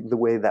not really the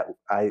way that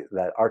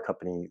our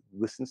company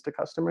listens to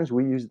customers.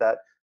 We use that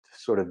to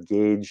sort of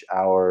gauge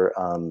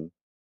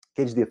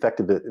gauge the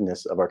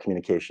effectiveness of our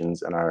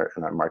communications and our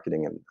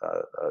marketing and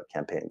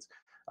campaigns.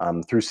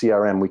 Through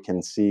CRM, we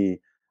can see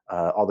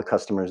all the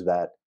customers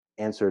that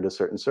answered a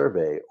certain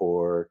survey,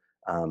 or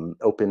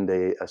opened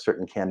a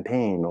certain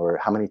campaign, or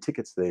how many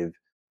tickets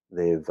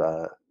they've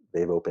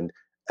opened,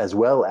 as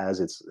well as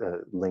it's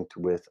linked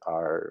with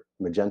our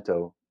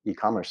Magento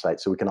e-commerce site,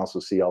 so we can also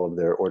see all of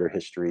their order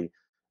history,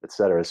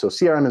 etc. So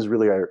CRM is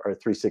really our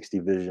 360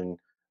 vision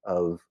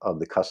of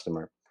the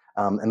customer.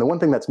 And the one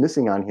thing that's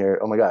missing on here,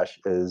 oh my gosh,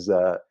 is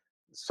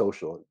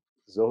social.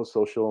 Zoho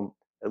Social,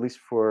 at least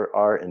for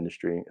our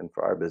industry and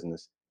for our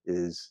business,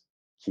 is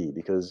key,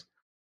 because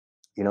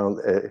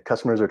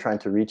customers are trying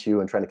to reach you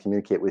and trying to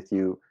communicate with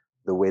you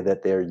the way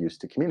that they're used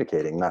to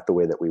communicating, not the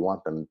way that we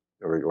want them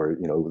or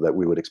that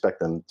we would expect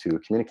them to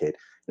communicate.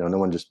 No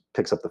one just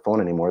picks up the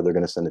phone anymore. They're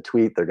going to send a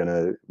tweet. They're going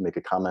to make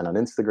a comment on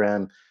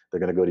Instagram. They're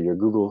going to go to your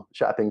Google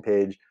shopping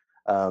page.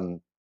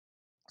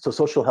 So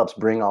social helps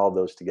bring all of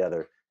those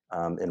together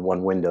in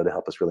one window to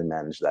help us really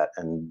manage that.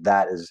 And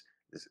that is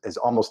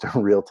almost a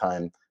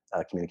real-time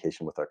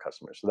communication with our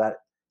customers. So that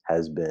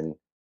has been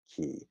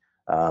key.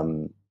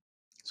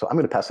 So I'm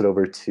going to pass it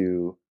over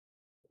to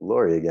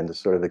Laurie again to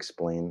sort of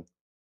explain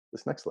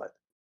this next slide.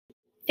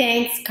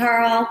 Thanks,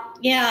 Karl.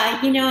 Yeah,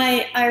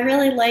 I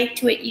really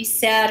liked what you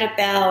said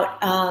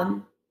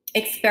about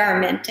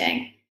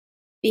experimenting,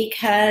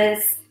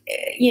 because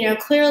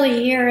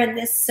clearly here in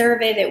this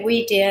survey that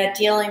we did,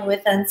 dealing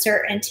with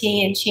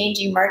uncertainty and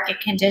changing market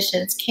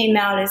conditions came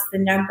out as the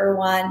number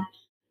one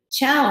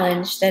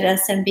challenge that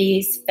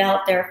SMBs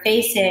felt they're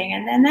facing.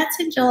 And then that's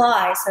in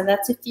July, so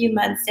that's a few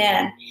months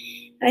in.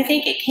 And I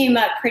think it came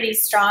up pretty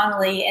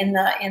strongly in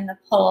the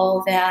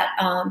poll that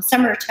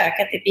Summer took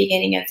at the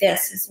beginning of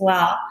this as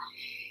well.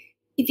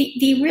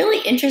 The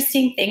really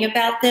interesting thing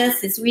about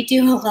this is we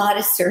do a lot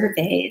of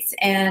surveys,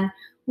 and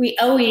we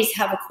always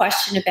have a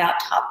question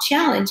about top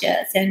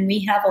challenges, and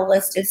we have a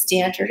list of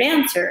standard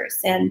answers,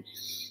 and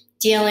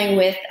dealing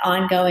with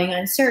ongoing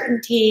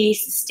uncertainty,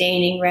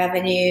 sustaining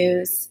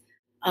revenues,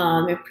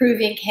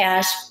 improving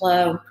cash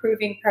flow,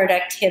 improving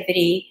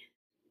productivity.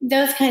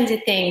 Those kinds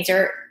of things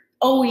are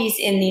always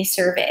in these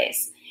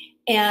surveys.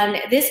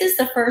 And this is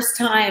the first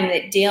time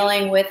that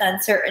dealing with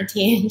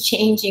uncertainty and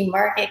changing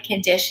market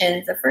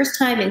conditions, the first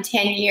time in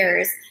 10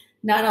 years,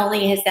 not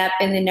only has that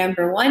been the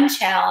number one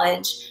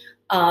challenge,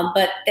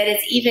 but that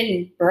it's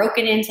even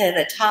broken into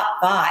the top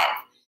 5.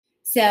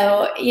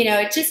 So,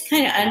 it just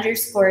kind of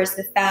underscores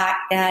the fact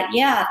that,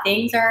 yeah,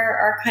 things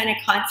are kind of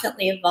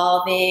constantly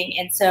evolving.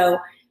 And so,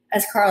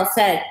 as Karl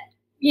said,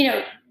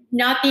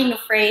 not being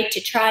afraid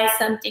to try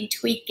something,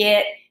 tweak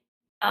it,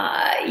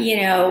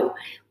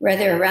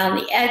 whether around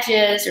the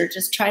edges or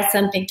just try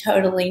something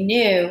totally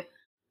new,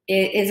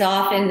 is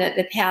often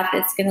the path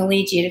that's going to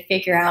lead you to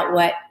figure out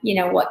what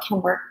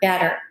can work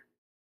better.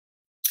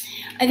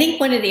 I think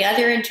one of the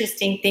other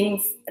interesting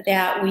things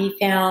that we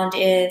found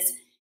is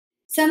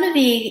some of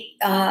the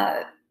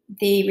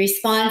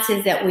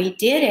responses that we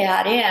did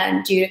add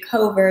in due to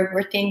COVID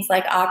were things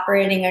like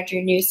operating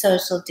under new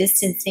social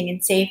distancing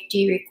and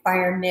safety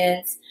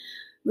requirements,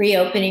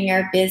 reopening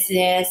our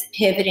business,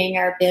 pivoting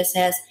our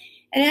business.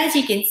 And as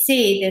you can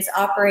see, this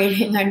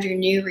operating under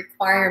new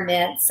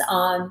requirements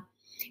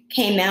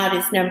came out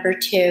as number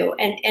 2.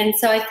 And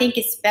so I think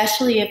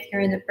especially if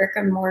you're in the brick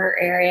and mortar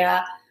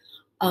area,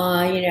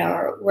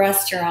 or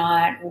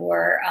restaurant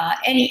or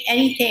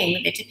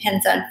anything that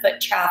depends on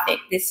foot traffic,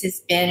 this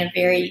has been a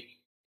very,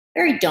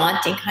 very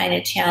daunting kind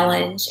of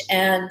challenge.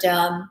 And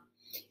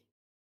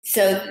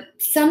so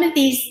some of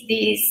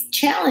these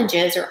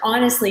challenges are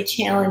honestly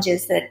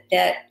challenges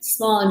that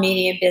small and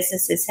medium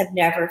businesses have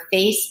never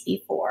faced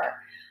before.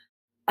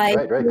 Right,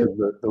 because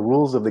the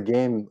rules of the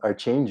game are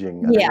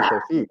changing underneath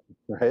their feet,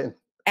 right?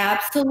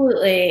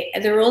 Absolutely.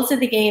 The rules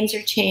of the games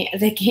are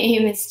the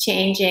game is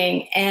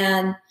changing,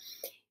 and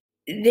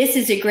this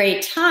is a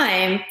great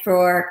time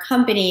for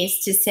companies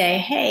to say,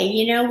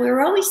 hey, we're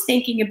always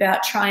thinking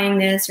about trying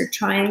this or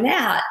trying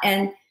that,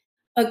 and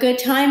a good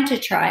time to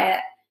try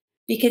it.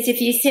 Because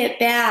if you sit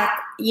back,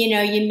 you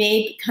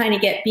may kind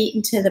of get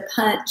beaten to the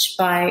punch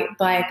by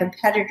a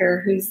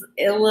competitor who's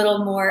a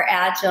little more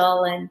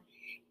agile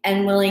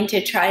and willing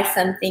to try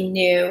something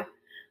new.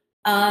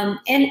 And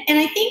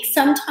I think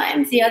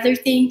sometimes the other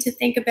thing to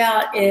think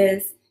about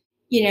is,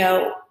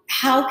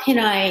 how can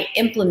I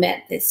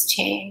implement this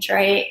change,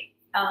 right?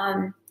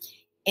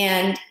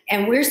 And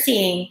we're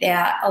seeing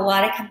that a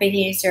lot of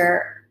companies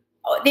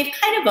they've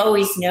kind of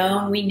always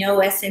known. We know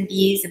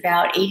SMBs,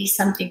 about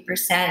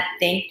 80-something%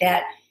 think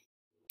that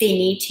they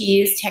need to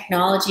use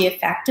technology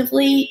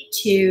effectively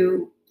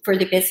for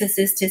the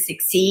businesses to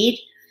succeed.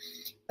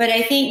 But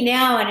I think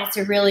now, and it's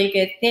a really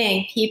good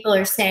thing, people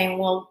are saying,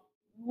 well,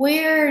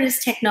 where does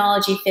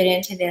technology fit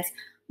into this?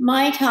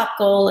 My top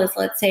goal is,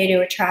 let's say,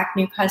 to attract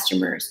new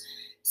customers.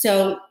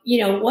 So,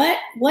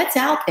 what's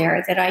out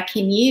there that I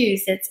can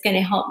use that's going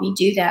to help me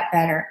do that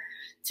better?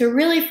 So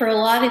really, for a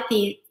lot of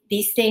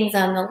these things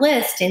on the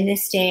list in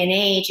this day and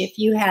age, if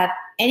you have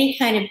any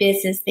kind of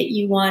business that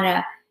you want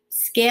to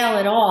scale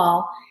at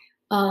all,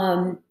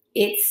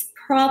 it's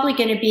probably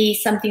going to be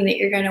something that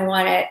you're going to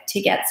want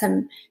to get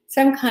some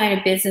kind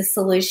of business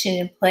solution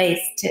in place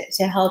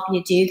to help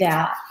you do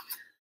that.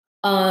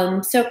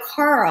 So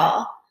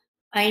Karl,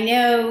 I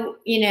know,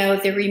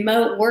 the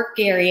remote work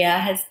area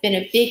has been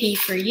a biggie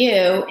for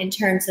you in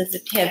terms of the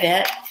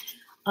pivot.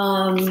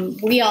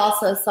 We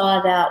also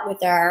saw that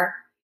with our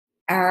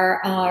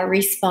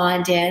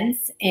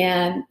respondents,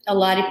 and a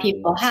lot of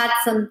people had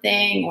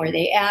something or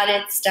they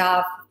added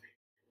stuff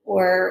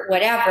or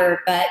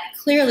whatever, but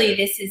clearly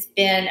this has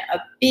been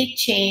a big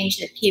change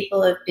that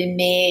people have been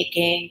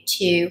making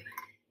to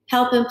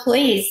help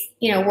employees,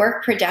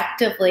 work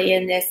productively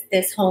in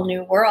this whole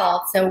new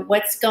world. So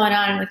what's going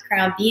on with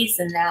Crown Bees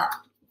and that?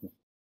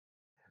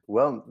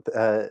 Well,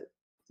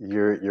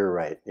 you're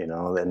right,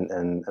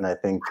 and I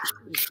think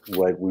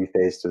what we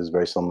faced was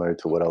very similar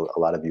to what a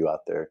lot of you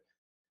out there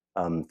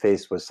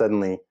faced. Was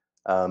suddenly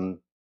um,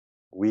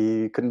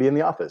 we couldn't be in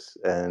the office,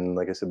 and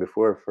like I said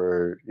before,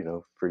 for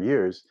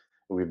years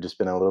we've just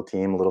been a little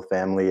team, a little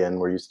family, and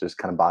we're used to just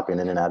kind of bopping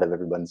in and out of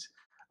everyone's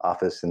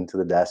office and to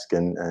the desk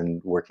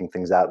and working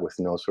things out with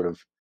no sort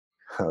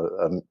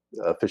of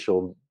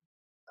official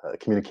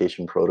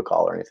communication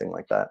protocol or anything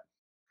like that.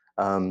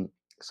 Um,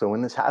 so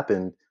when this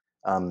happened,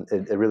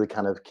 it really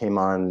kind of came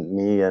on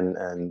me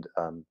and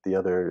the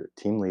other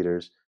team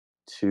leaders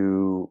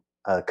to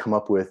come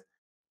up with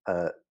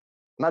uh,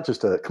 not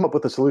just to come up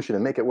with a solution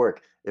and make it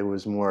work. It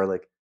was more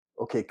like,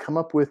 okay, come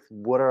up with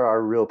what are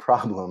our real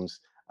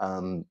problems,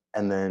 and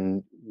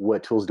then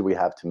what tools do we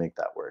have to make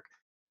that work.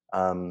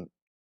 Um,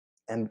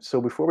 and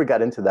so before we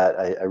got into that,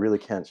 I really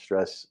can't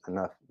stress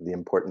enough the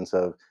importance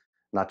of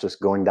not just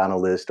going down a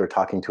list or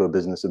talking to a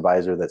business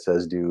advisor that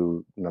says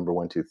do number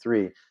one, two,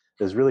 three,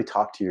 is really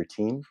talk to your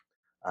team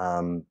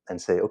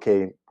and say,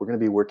 okay, we're going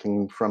to be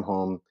working from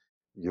home.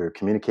 Your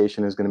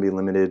communication is going to be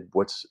limited.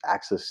 What's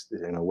access,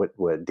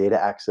 what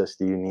data access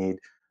do you need?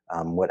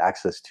 What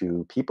access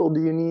to people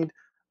do you need?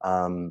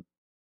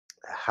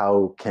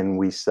 How can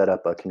we set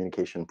up a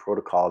communication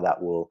protocol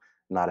that will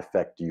not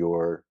affect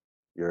your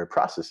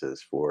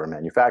processes for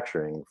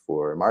manufacturing,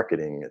 for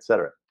marketing, et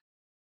cetera?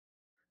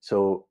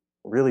 So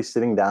really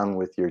sitting down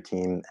with your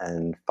team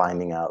and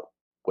finding out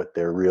what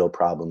their real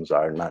problems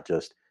are, not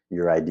just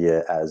your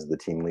idea as the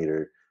team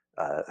leader,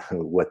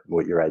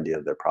 what your idea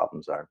of their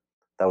problems are.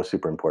 That was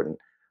super important.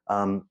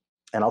 And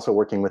also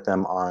working with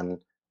them on,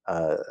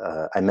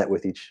 I met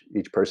with each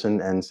person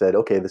and said,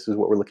 okay, this is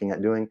what we're looking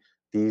at doing.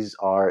 These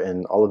are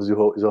in all of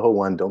Zoho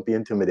One. Don't be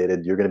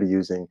intimidated. You're going to be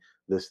using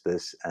this,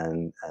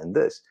 and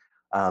this.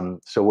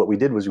 So what we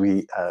did was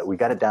we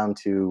got it down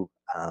to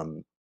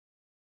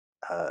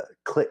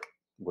click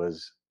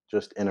was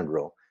just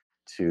integral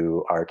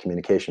to our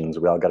communications.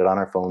 We all got it on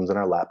our phones and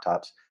our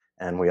laptops,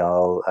 and we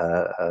all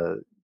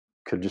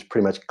could just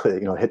pretty much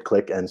click, hit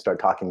click and start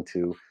talking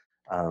to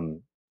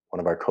one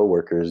of our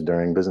coworkers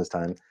during business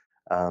time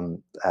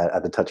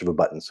at the touch of a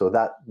button. So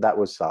that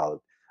was solid.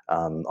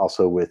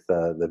 Also with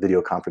the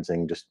video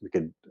conferencing, just we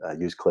could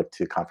use click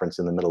to conference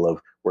in the middle of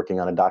working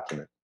on a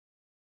document.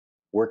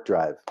 Work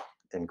Drive,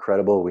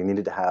 incredible. We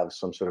needed to have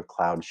some sort of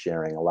cloud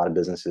sharing. A lot of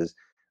businesses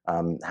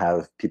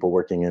have people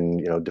working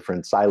in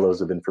different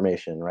silos of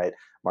information, right?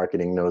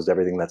 Marketing knows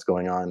everything that's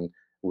going on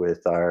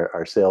with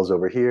our sales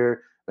over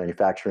here.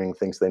 Manufacturing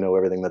thinks they know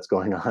everything that's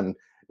going on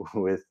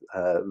with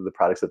the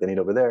products that they need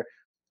over there.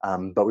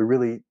 But we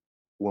really,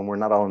 when we're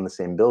not all in the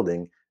same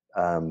building,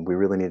 we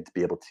really needed to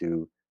be able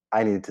to,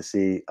 I needed to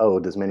see, oh,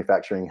 does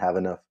manufacturing have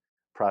enough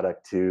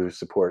product to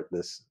support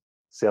this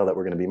sale that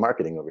we're going to be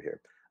marketing over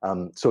here?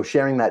 So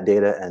sharing that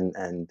data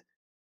and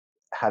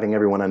having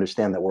everyone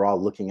understand that we're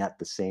all looking at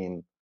the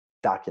same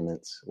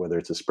documents, whether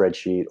it's a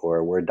spreadsheet or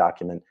a Word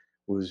document,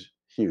 was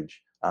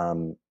huge.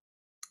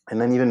 And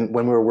then even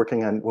when we were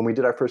when we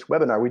did our first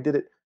webinar, we did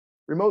it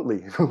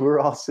remotely. We were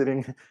all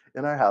sitting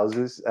in our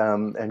houses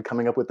and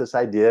coming up with this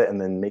idea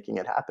and then making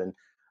it happen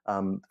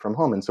from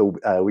home. And so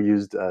we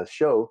used a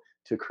show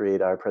to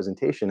create our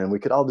presentation, and we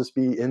could all just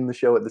be in the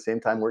show at the same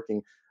time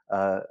working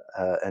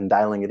and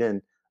dialing it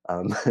in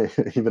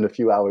even a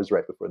few hours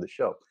right before the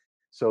show.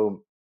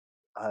 So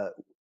uh,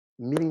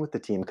 meeting with the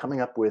team,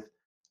 coming up with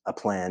a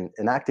plan,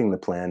 enacting the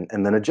plan,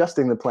 and then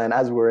adjusting the plan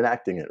as we're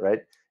enacting it, right?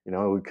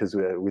 Because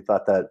we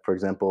thought that, for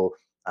example,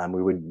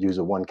 we would use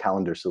a one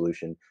calendar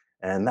solution,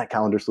 and that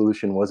calendar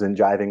solution wasn't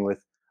jiving with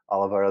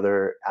all of our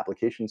other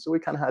applications, so we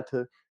kind of had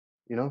to,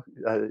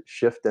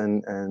 shift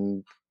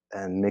and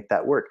make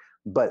that work.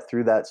 But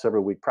through that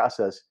several week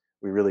process,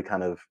 we really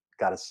kind of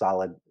got a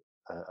solid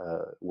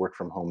work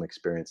from home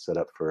experience set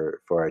up for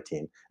our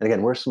team. And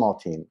again, we're a small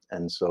team,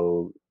 and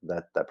so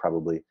that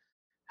probably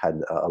had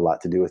a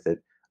lot to do with it.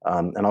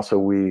 And also,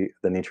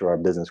 the nature of our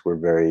business, we're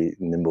very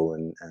nimble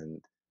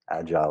and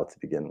agile to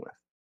begin with.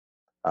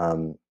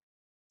 Um,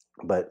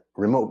 but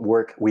remote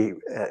work, we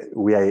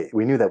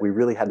knew that we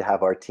really had to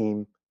have our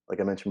team,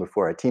 like I mentioned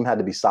before, our team had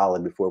to be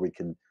solid before we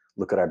could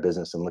look at our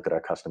business and look at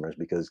our customers.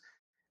 Because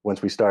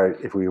once we start,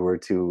 if we were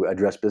to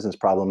address business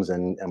problems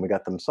and we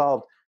got them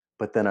solved,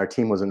 but then our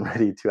team wasn't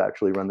ready to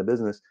actually run the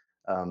business,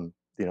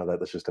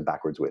 that's just a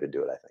backwards way to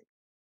do it, I think.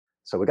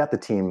 So we got the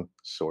team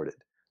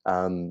sorted.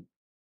 Um,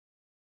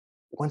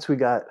 Once we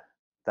got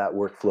that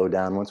workflow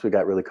down, once we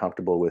got really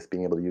comfortable with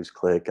being able to use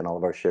Click and all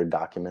of our shared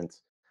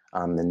documents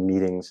and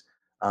meetings,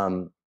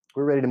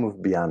 we're ready to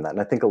move beyond that.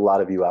 And I think a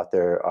lot of you out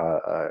there,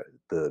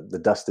 the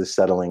dust is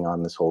settling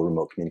on this whole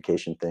remote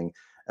communication thing.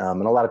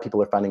 And a lot of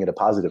people are finding it a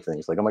positive thing.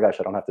 It's like, oh my gosh,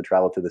 I don't have to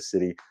travel to the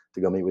city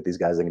to go meet with these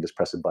guys. I can just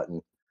press a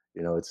button.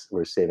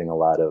 We're saving a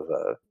lot of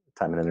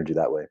time and energy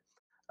that way.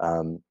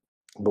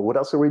 But what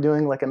else are we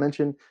doing? Like I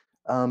mentioned,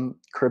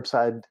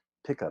 curbside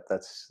pickup.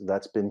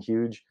 That's been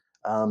huge.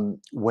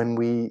 When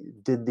we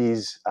did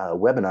these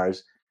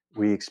webinars,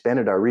 we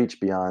expanded our reach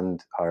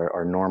beyond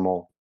our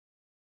normal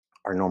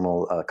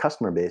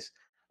customer base.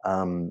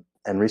 And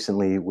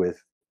recently,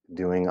 with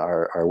doing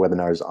our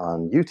webinars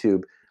on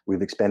YouTube,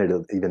 we've expanded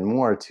it even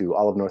more to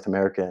all of North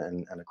America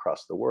and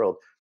across the world.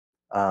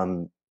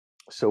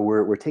 So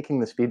we're taking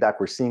this feedback.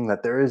 We're seeing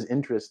that there is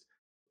interest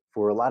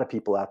for a lot of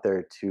people out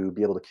there to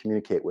be able to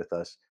communicate with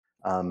us.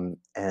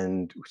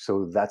 And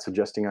so that's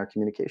adjusting our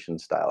communication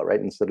style, right?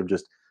 Instead of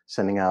just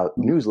sending out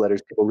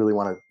newsletters, people really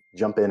want to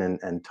jump in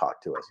and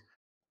talk to us.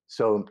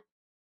 So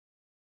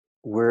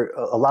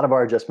a lot of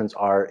our adjustments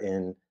are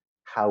in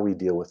how we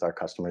deal with our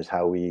customers,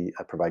 how we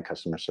provide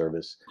customer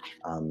service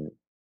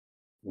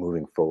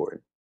moving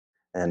forward.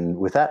 And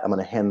with that, I'm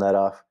going to hand that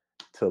off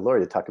to Laurie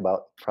to talk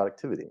about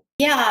productivity.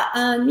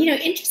 Yeah,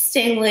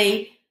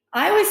 interestingly,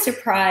 I was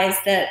surprised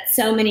that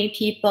so many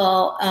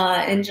people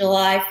in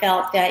July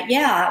felt that,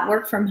 yeah,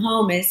 work from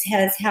home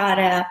has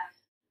had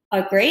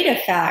a great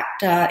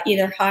effect,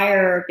 either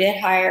higher or a bit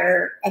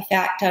higher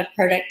effect on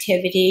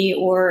productivity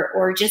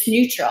or just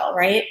neutral,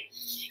 right?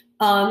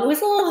 It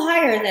was a little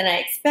higher than I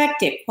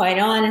expected, quite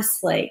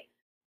honestly.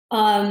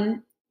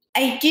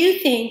 I do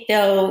think,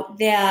 though,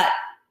 that,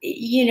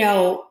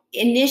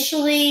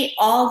 initially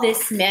all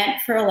this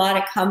meant for a lot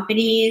of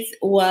companies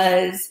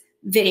was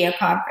video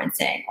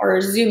conferencing or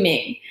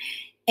Zooming.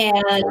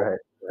 And, Right.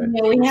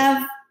 we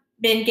have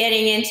been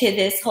getting into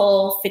this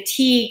whole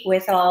fatigue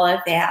with all of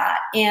that.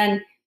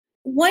 And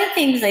one of the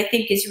things I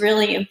think is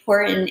really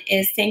important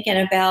is thinking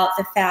about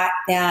the fact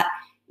that,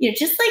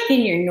 just like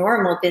in your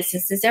normal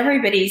businesses,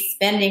 everybody's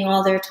spending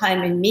all their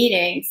time in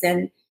meetings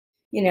and,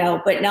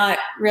 but not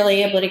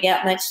really able to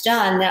get much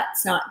done.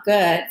 That's not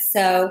good.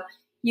 So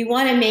you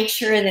want to make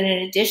sure that in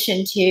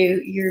addition to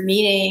your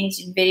meetings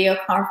and video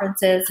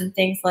conferences and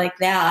things like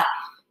that,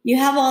 you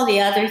have all the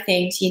other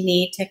things you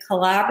need to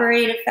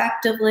collaborate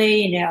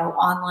effectively,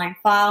 online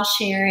file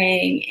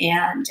sharing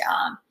and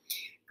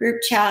group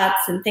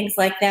chats and things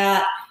like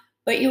that.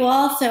 But you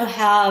also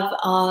have,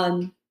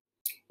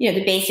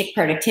 the basic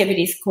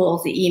productivity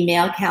tools, the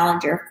email,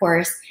 calendar, of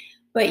course.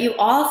 But you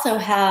also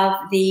have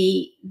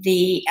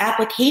the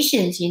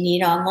applications you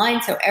need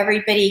online so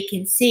everybody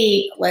can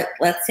see,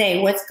 let's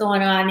say, what's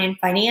going on in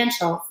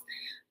financials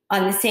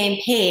on the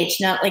same page,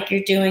 not like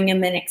you're doing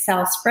them in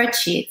Excel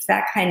spreadsheets,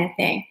 that kind of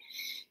thing.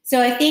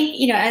 So I think,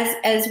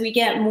 as we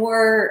get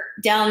more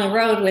down the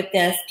road with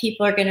this,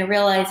 people are going to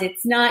realize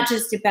it's not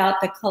just about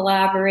the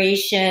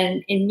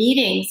collaboration in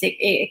meetings. It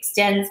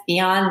extends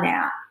beyond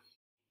that.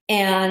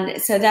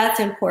 And so that's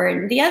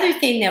important. The other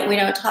thing that we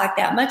don't talk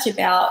that much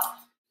about,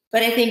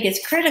 but I think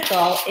is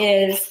critical,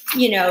 is,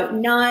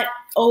 not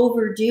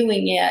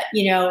overdoing it.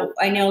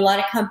 I know a lot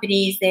of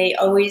companies, they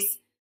always,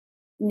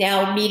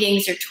 now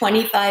meetings are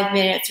 25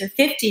 minutes or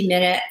 50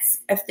 minutes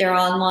if they're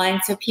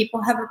online. So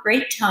people have a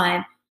great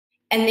time.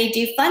 And they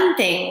do fun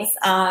things,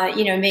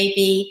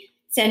 maybe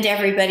send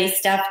everybody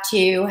stuff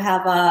to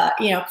have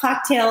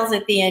cocktails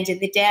at the end of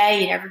the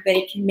day, and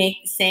everybody can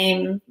make the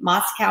same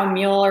Moscow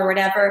Mule or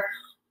whatever,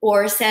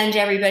 or send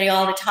everybody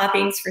all the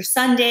toppings for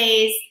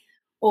Sundays,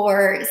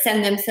 or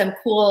send them some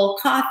cool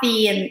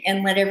coffee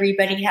and let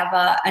everybody have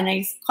a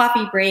nice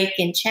coffee break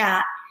and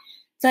chat.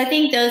 So I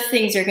think those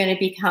things are going to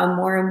become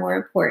more and more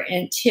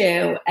important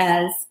too,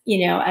 as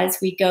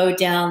we go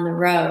down the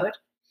road.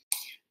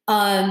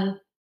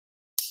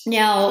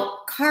 Now,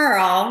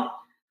 Karl,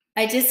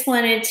 I just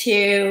wanted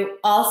to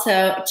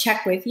also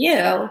check with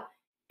you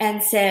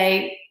and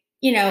say,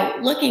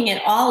 looking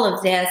at all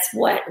of this,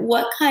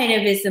 what kind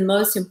of is the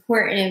most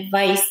important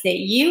advice that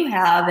you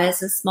have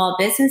as a small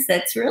business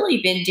that's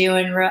really been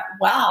doing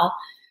well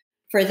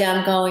for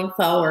them going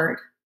forward?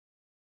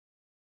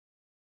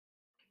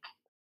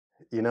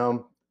 I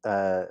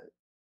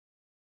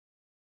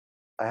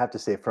have to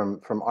say,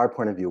 from our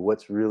point of view,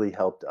 what's really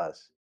helped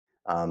us,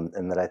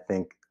 and that I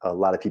think a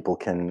lot of people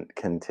can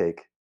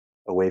take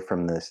away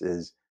from this,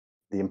 is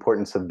the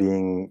importance of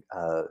being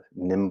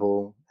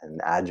nimble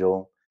and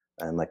agile,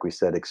 and, like we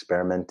said,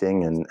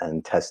 experimenting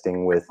and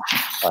testing with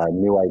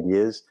new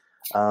ideas.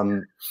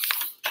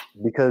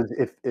 Because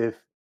if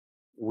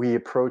we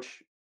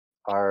approach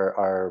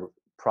our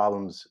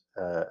problems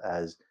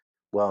as,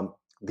 well,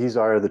 these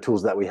are the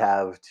tools that we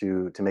have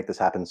to make this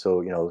happen,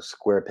 so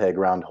square peg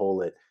round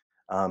hole it,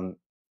 um,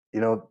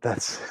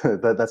 that's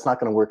that's not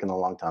going to work in the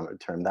long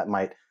term. That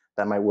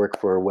might work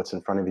for what's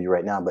in front of you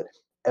right now, but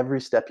every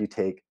step you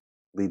take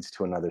leads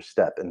to another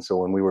step. And so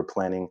when we were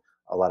planning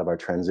a lot of our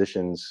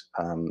transitions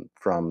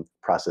from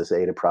process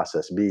A to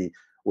process B,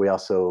 we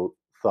also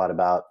thought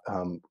about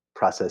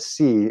process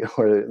C,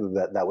 or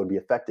that would be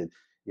affected.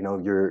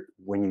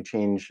 When you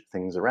change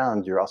things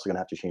around, you're also going to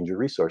have to change your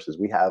resources.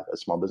 We have,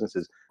 as small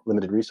businesses,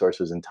 limited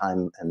resources and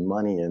time and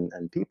money and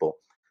people.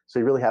 So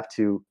you really have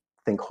to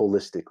think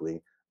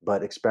holistically,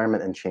 but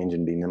experiment and change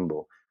and be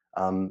nimble.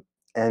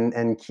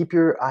 And keep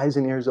your eyes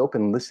and ears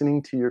open.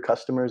 Listening to your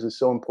customers is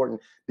so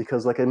important,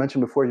 because, like I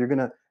mentioned before, you're going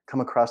to come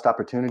across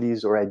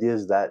opportunities or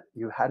ideas that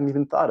you hadn't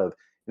even thought of.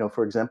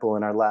 For example,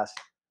 in our last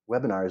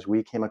webinars,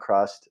 we came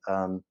across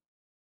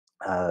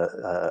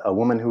a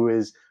woman who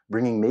is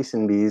bringing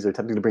mason bees or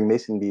attempting to bring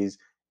mason bees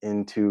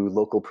into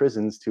local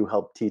prisons to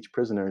help teach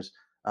prisoners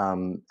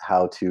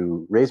how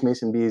to raise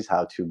mason bees,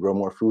 how to grow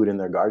more food in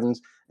their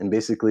gardens, and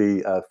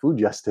basically food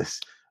justice.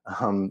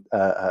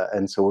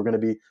 And so we're going to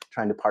be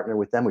trying to partner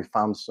with them. We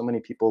found so many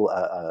people,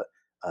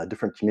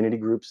 different community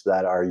groups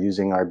that are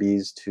using our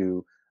bees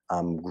to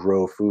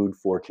grow food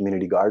for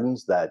community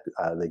gardens that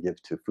they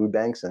give to food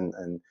banks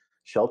and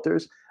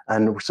shelters.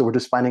 And so we're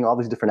just finding all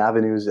these different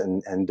avenues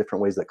and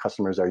different ways that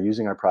customers are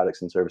using our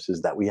products and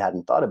services that we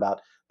hadn't thought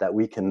about, that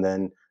we can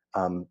then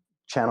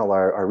channel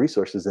our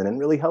resources in and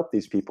really help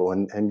these people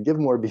and give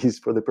more bees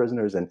for the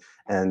prisoners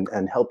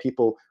and help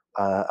people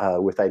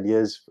with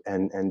ideas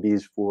and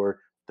bees for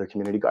their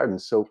community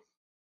gardens. So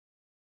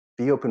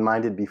be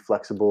open-minded, be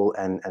flexible,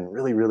 and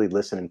really, really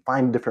listen and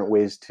find different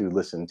ways to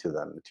listen to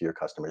them, to your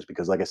customers.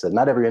 Because like I said,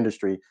 not every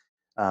industry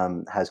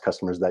has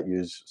customers that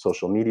use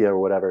social media or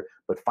whatever,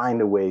 but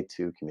find a way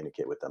to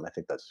communicate with them. I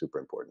think that's super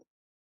important.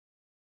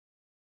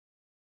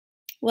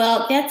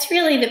 Well, that's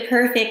really the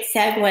perfect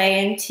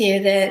segue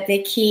into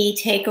the key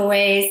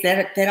takeaways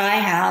that I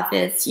have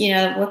is,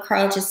 what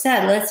Karl just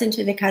said, listen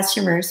to the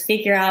customers,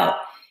 figure out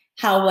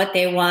how what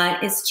they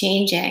want is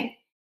changing.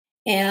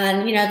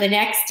 And, the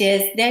next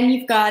is then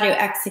you've got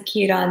to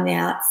execute on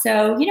that.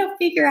 So,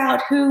 figure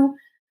out who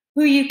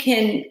you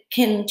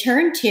can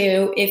turn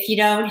to if you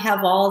don't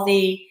have all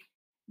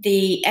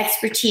the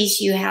expertise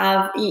you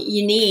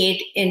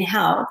need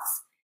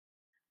in-house.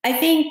 I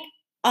think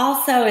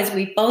also, as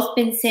we've both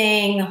been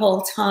saying the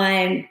whole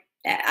time,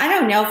 I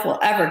don't know if we'll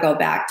ever go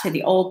back to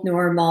the old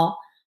normal.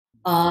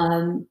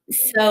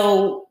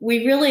 So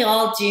we really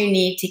all do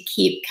need to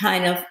keep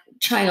kind of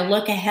trying to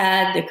look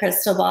ahead. The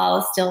crystal ball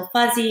is still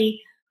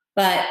fuzzy,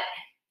 but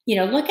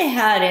look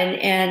ahead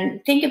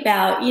and think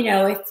about,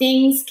 if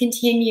things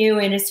continue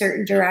in a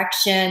certain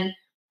direction,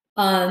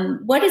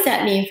 what does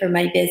that mean for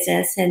my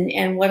business,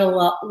 and what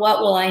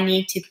will I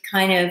need to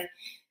kind of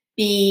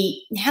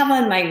have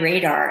on my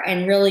radar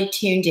and really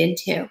tuned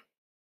into.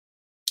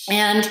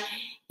 And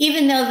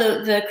even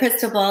though the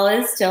crystal ball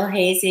is still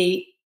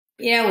hazy,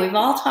 we've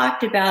all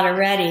talked about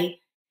already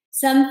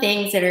some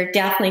things that are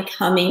definitely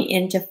coming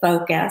into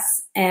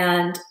focus,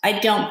 and I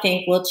don't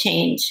think will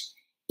change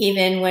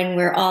even when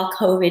we're all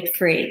COVID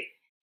free.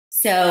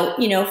 So,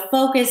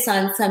 focus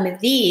on some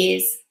of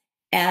these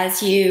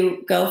as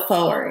you go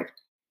forward,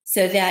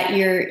 so that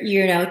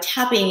you're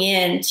tapping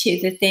into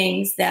the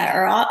things that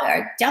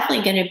are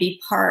definitely going to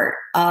be part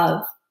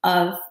of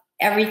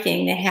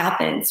everything that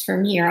happens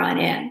from here on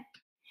in.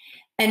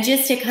 And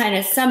just to kind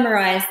of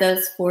summarize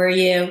those for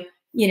you,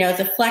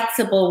 the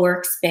flexible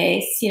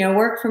workspace,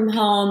 work from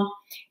home,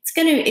 it's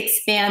going to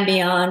expand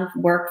beyond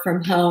work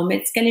from home.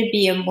 It's going to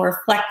be a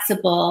more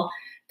flexible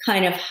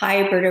kind of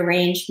hybrid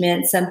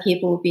arrangement. Some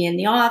people will be in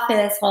the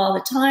office all the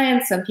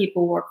time. Some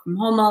people work from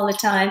home all the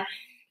time.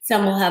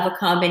 Some will have a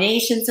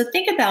combination. So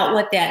think about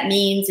what that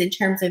means in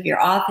terms of your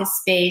office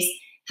space,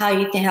 how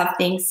you can have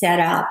things set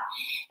up.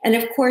 And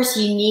of course,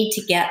 you need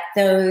to get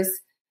those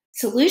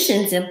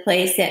solutions in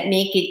place that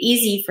make it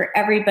easy for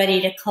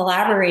everybody to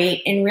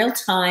collaborate in real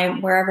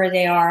time wherever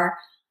they are,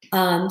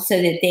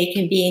 so that they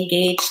can be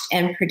engaged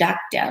and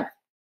productive.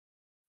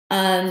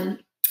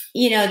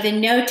 The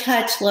no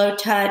touch, low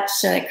touch,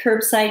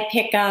 curbside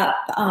pickup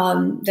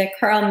that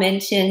Karl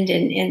mentioned,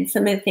 and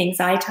some of the things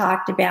I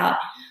talked about.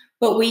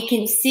 But we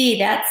can see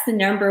that's the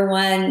number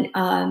one,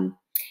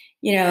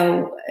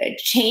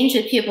 change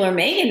that people are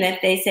making, that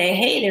they say,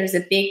 hey, there's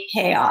a big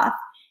payoff.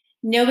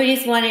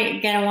 Nobody's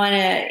going to want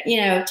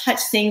to, touch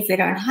things they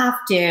don't have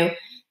to.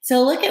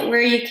 So look at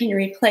where you can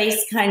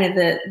replace kind of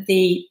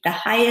the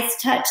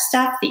highest touch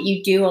stuff that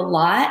you do a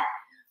lot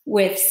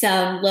with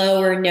some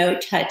low or no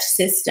touch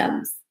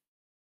systems.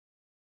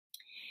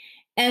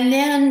 And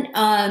then,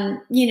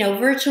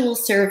 virtual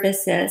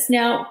services.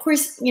 Now, of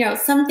course,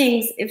 some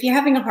things, if you're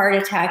having a heart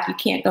attack, you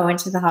can't go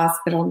into the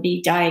hospital and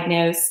be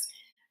diagnosed,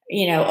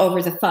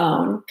 over the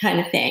phone kind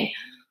of thing.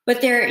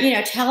 But there,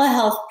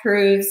 telehealth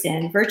proves,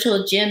 and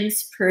virtual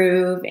gyms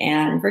prove,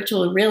 and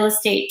virtual real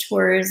estate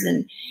tours,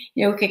 and,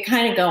 we could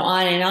kind of go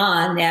on and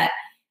on, that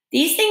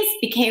these things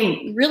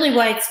became really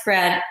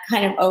widespread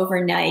kind of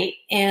overnight,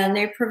 and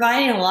they're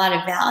providing a lot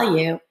of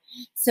value.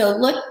 So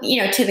look,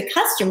 to the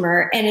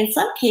customer, and in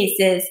some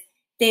cases,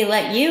 they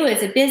let you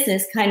as a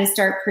business kind of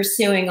start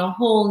pursuing a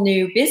whole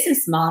new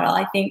business model.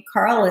 I think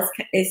Karl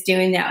is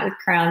doing that with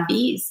Crown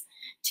Bees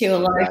to a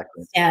large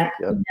extent,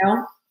 Yep.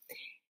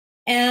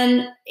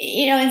 And,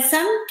 in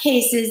some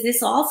cases,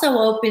 this also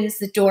opens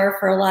the door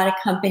for a lot of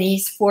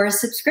companies for a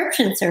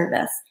subscription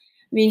service.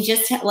 I mean,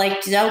 just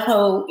like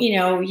Zoho,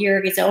 you're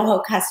a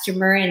Zoho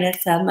customer and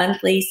it's a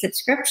monthly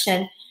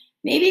subscription.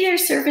 Maybe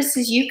there's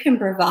services you can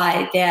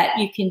provide that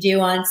you can do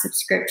on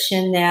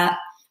subscription,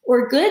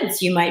 or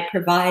goods you might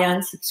provide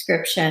on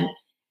subscription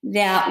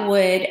that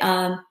would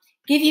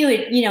give you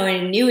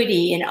an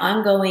annuity and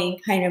ongoing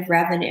kind of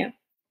revenue.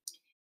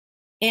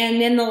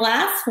 And then the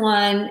last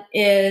one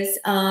is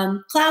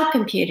cloud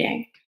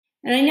computing.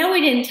 And I know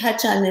we didn't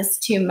touch on this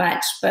too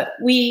much, but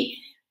we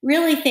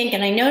really think,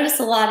 and I notice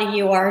a lot of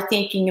you are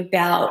thinking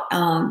about,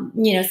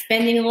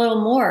 spending a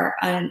little more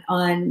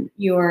on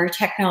your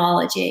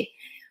technology.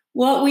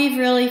 What we've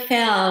really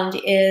found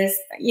is,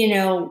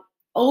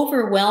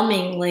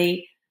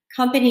 overwhelmingly,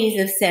 companies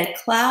have said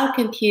cloud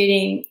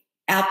computing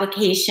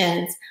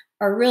applications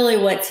are really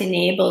what's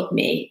enabled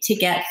me to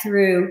get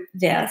through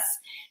this.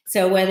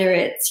 So whether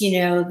it's,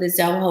 the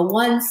Zoho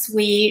One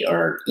suite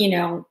or,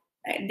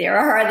 there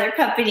are other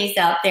companies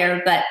out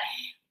there, but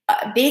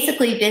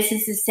basically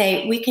businesses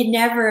say we could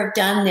never have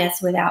done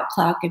this without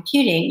cloud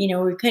computing.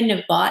 We couldn't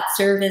have bought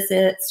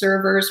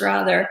servers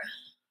rather,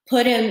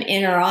 put them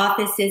in our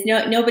offices.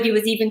 Nobody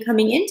was even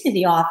coming into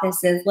the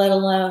offices, let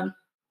alone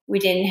we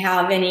didn't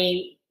have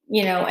any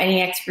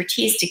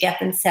expertise to get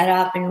them set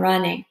up and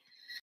running.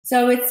 So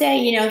I would say,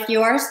 if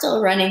you are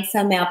still running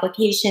some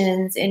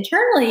applications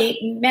internally,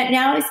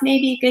 now is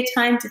maybe a good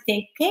time to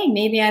think, okay,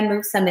 maybe I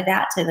move some of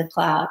that to the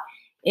cloud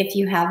if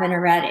you haven't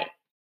already.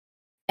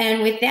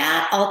 And with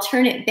that, I'll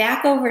turn it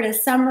back over to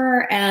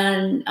Summer,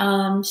 and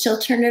she'll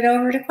turn it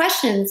over to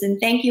questions. And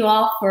thank you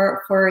all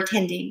for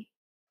attending.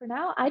 For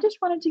now, I just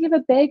wanted to give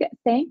a big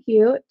thank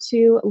you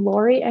to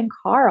Laurie and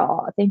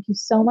Karl. Thank you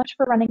so much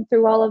for running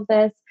through all of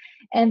this.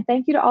 And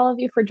thank you to all of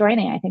you for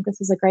joining. I think this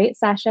was a great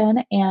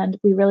session, and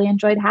we really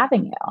enjoyed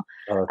having you.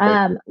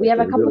 We have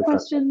a couple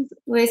questions. It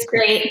was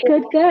great.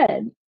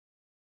 Good.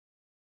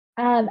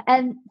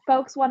 And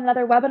folks want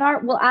another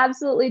webinar? We'll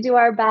absolutely do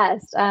our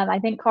best. I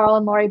think Karl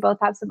and Laurie both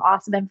have some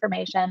awesome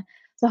information.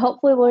 So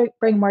hopefully we'll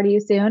bring more to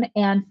you soon.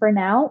 And for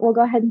now, we'll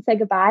go ahead and say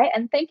goodbye.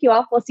 And thank you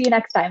all. We'll see you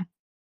next time.